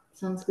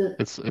 sounds good.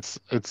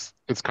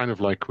 It's kind of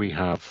like we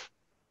have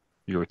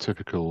your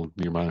typical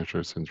new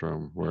manager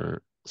syndrome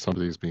where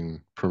somebody's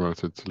been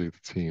promoted to lead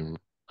the team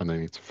and they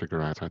need to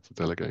figure out how to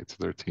delegate to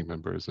their team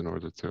members in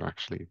order to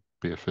actually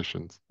be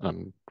efficient.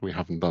 And we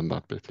haven't done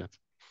that bit yet.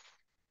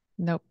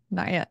 Nope,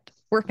 not yet.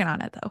 Working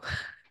on it though.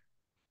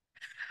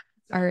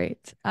 All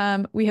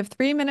right. We have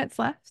 3 minutes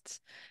left.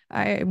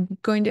 I'm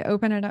going to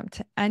open it up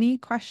to any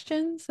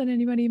questions that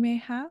anybody may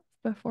have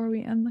before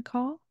we end the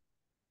call.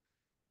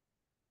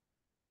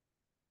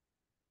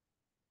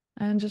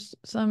 And just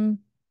some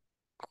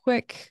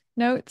quick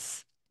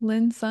notes.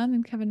 Lynn Sun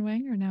and Kevin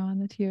Wang are now on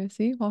the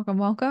TOC. Welcome,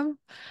 welcome.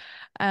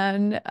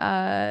 And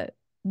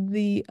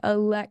the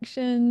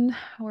election,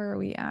 where are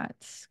we at?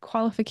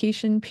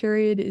 Qualification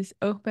period is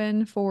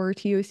open for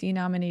TOC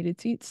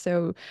nominated seats.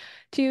 So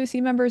TOC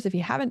members, if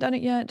you haven't done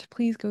it yet,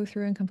 please go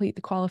through and complete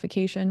the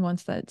qualification.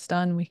 Once that's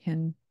done, we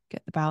can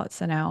get the ballots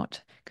sent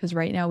out because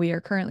right now we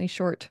are currently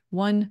short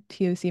 1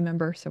 TOC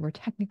member. So we're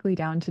technically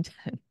down to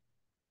 10.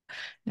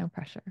 No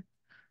pressure.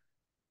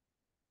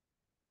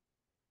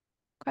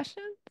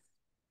 Questions?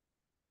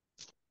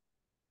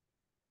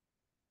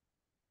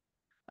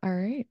 All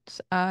right.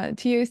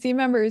 TOC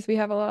members, we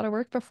have a lot of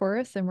work before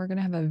us and we're going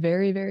to have a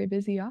very, very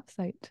busy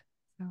offsite.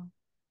 So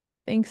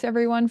Thanks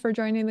everyone for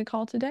joining the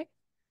call today.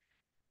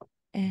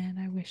 And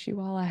I wish you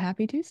all a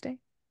happy Tuesday.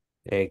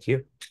 Thank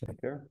you.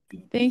 Take care.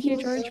 Thank you,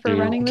 George, for Thank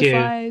you. running the Thank you.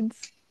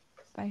 slides.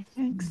 Bye.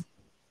 Thanks.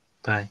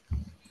 Bye.